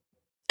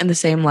in the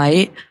same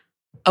light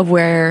of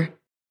where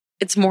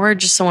it's more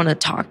just someone to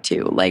talk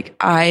to. Like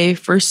I,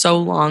 for so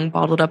long,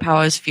 bottled up how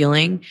I was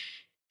feeling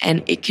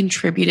and it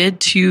contributed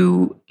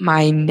to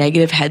my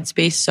negative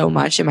headspace so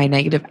much and my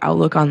negative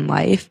outlook on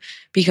life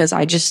because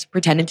I just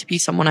pretended to be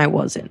someone I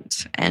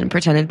wasn't and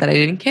pretended that I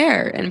didn't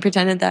care and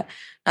pretended that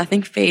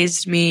nothing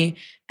fazed me.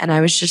 And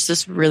I was just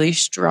this really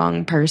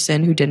strong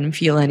person who didn't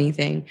feel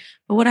anything.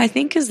 But what I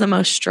think is the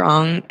most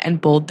strong and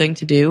bold thing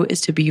to do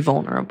is to be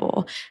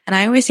vulnerable. And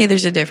I always say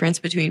there's a difference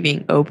between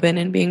being open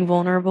and being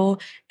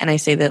vulnerable. And I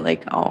say that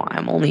like, oh,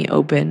 I'm only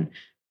open.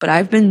 But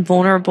I've been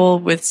vulnerable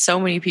with so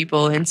many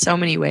people in so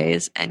many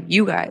ways. And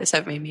you guys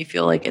have made me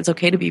feel like it's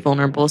okay to be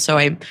vulnerable. So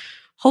I'm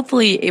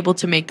hopefully able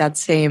to make that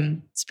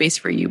same space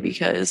for you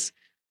because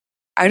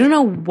I don't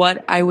know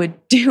what I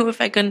would do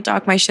if I couldn't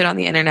talk my shit on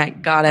the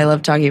internet. God, I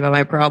love talking about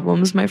my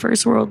problems, my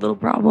first world little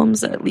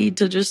problems that lead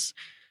to just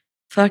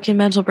fucking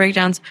mental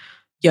breakdowns.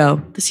 Yo,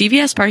 the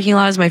CVS parking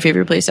lot is my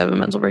favorite place to have a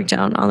mental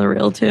breakdown on the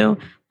real too.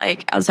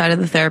 Like outside of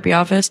the therapy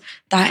office.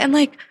 That and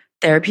like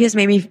therapy has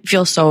made me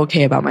feel so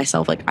okay about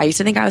myself. Like I used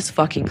to think I was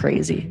fucking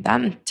crazy.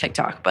 That and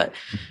TikTok, but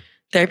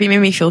therapy made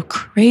me feel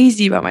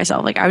crazy about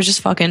myself. Like I was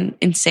just fucking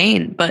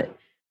insane. But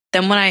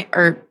then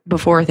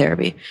before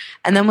therapy.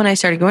 And then when I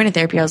started going to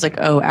therapy, I was like,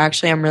 oh,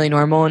 actually I'm really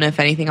normal. And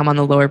if anything, I'm on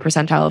the lower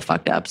percentile of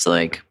fucked up. So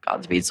like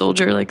Godspeed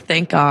soldier, like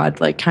thank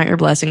God, like count your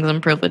blessings. I'm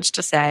privileged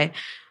to say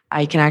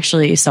I can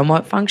actually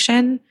somewhat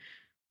function.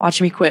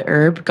 Watch me quit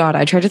herb. God,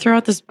 I tried to throw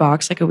out this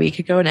box like a week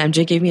ago and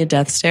MJ gave me a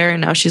death stare and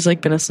now she's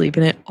like been asleep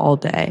in it all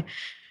day.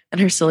 And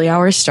her silly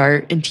hours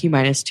start in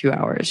T-2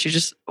 hours. She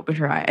just opened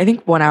her eye. I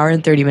think 1 hour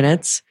and 30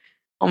 minutes.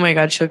 Oh my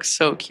God, she looks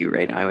so cute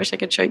right now. I wish I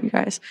could show you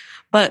guys.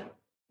 But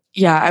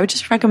yeah, I would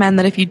just recommend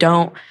that if you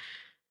don't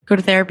Go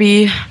to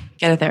therapy,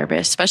 get a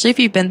therapist, especially if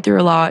you've been through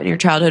a lot in your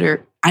childhood.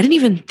 Or I didn't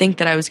even think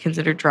that I was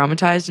considered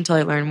traumatized until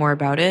I learned more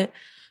about it.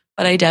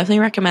 But I definitely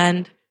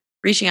recommend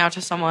reaching out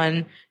to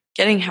someone,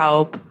 getting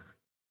help,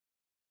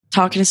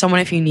 talking to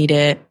someone if you need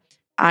it.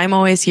 I'm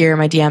always here.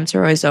 My DMs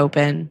are always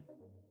open.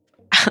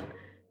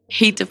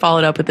 Hate to follow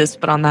it up with this,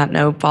 but on that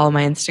note, follow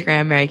my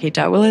Instagram,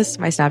 marykate.willis.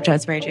 My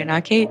Snapchat's Mary Jane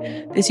Not Kate.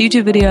 This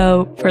YouTube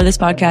video for this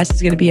podcast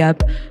is going to be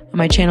up on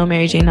my channel,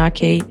 Mary Jane Not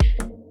Kate.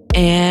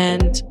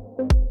 And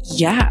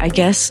yeah, I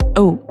guess,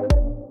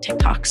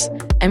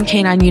 TikToks,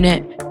 MK9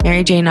 Unit,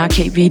 Mary Jane Not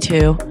Kate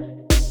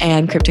V2,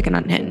 and Cryptic and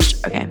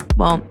Unhinged. Okay,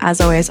 well, as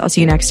always, I'll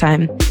see you next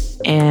time.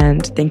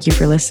 And thank you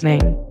for listening.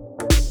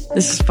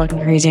 This is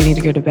fucking crazy. I need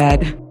to go to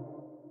bed.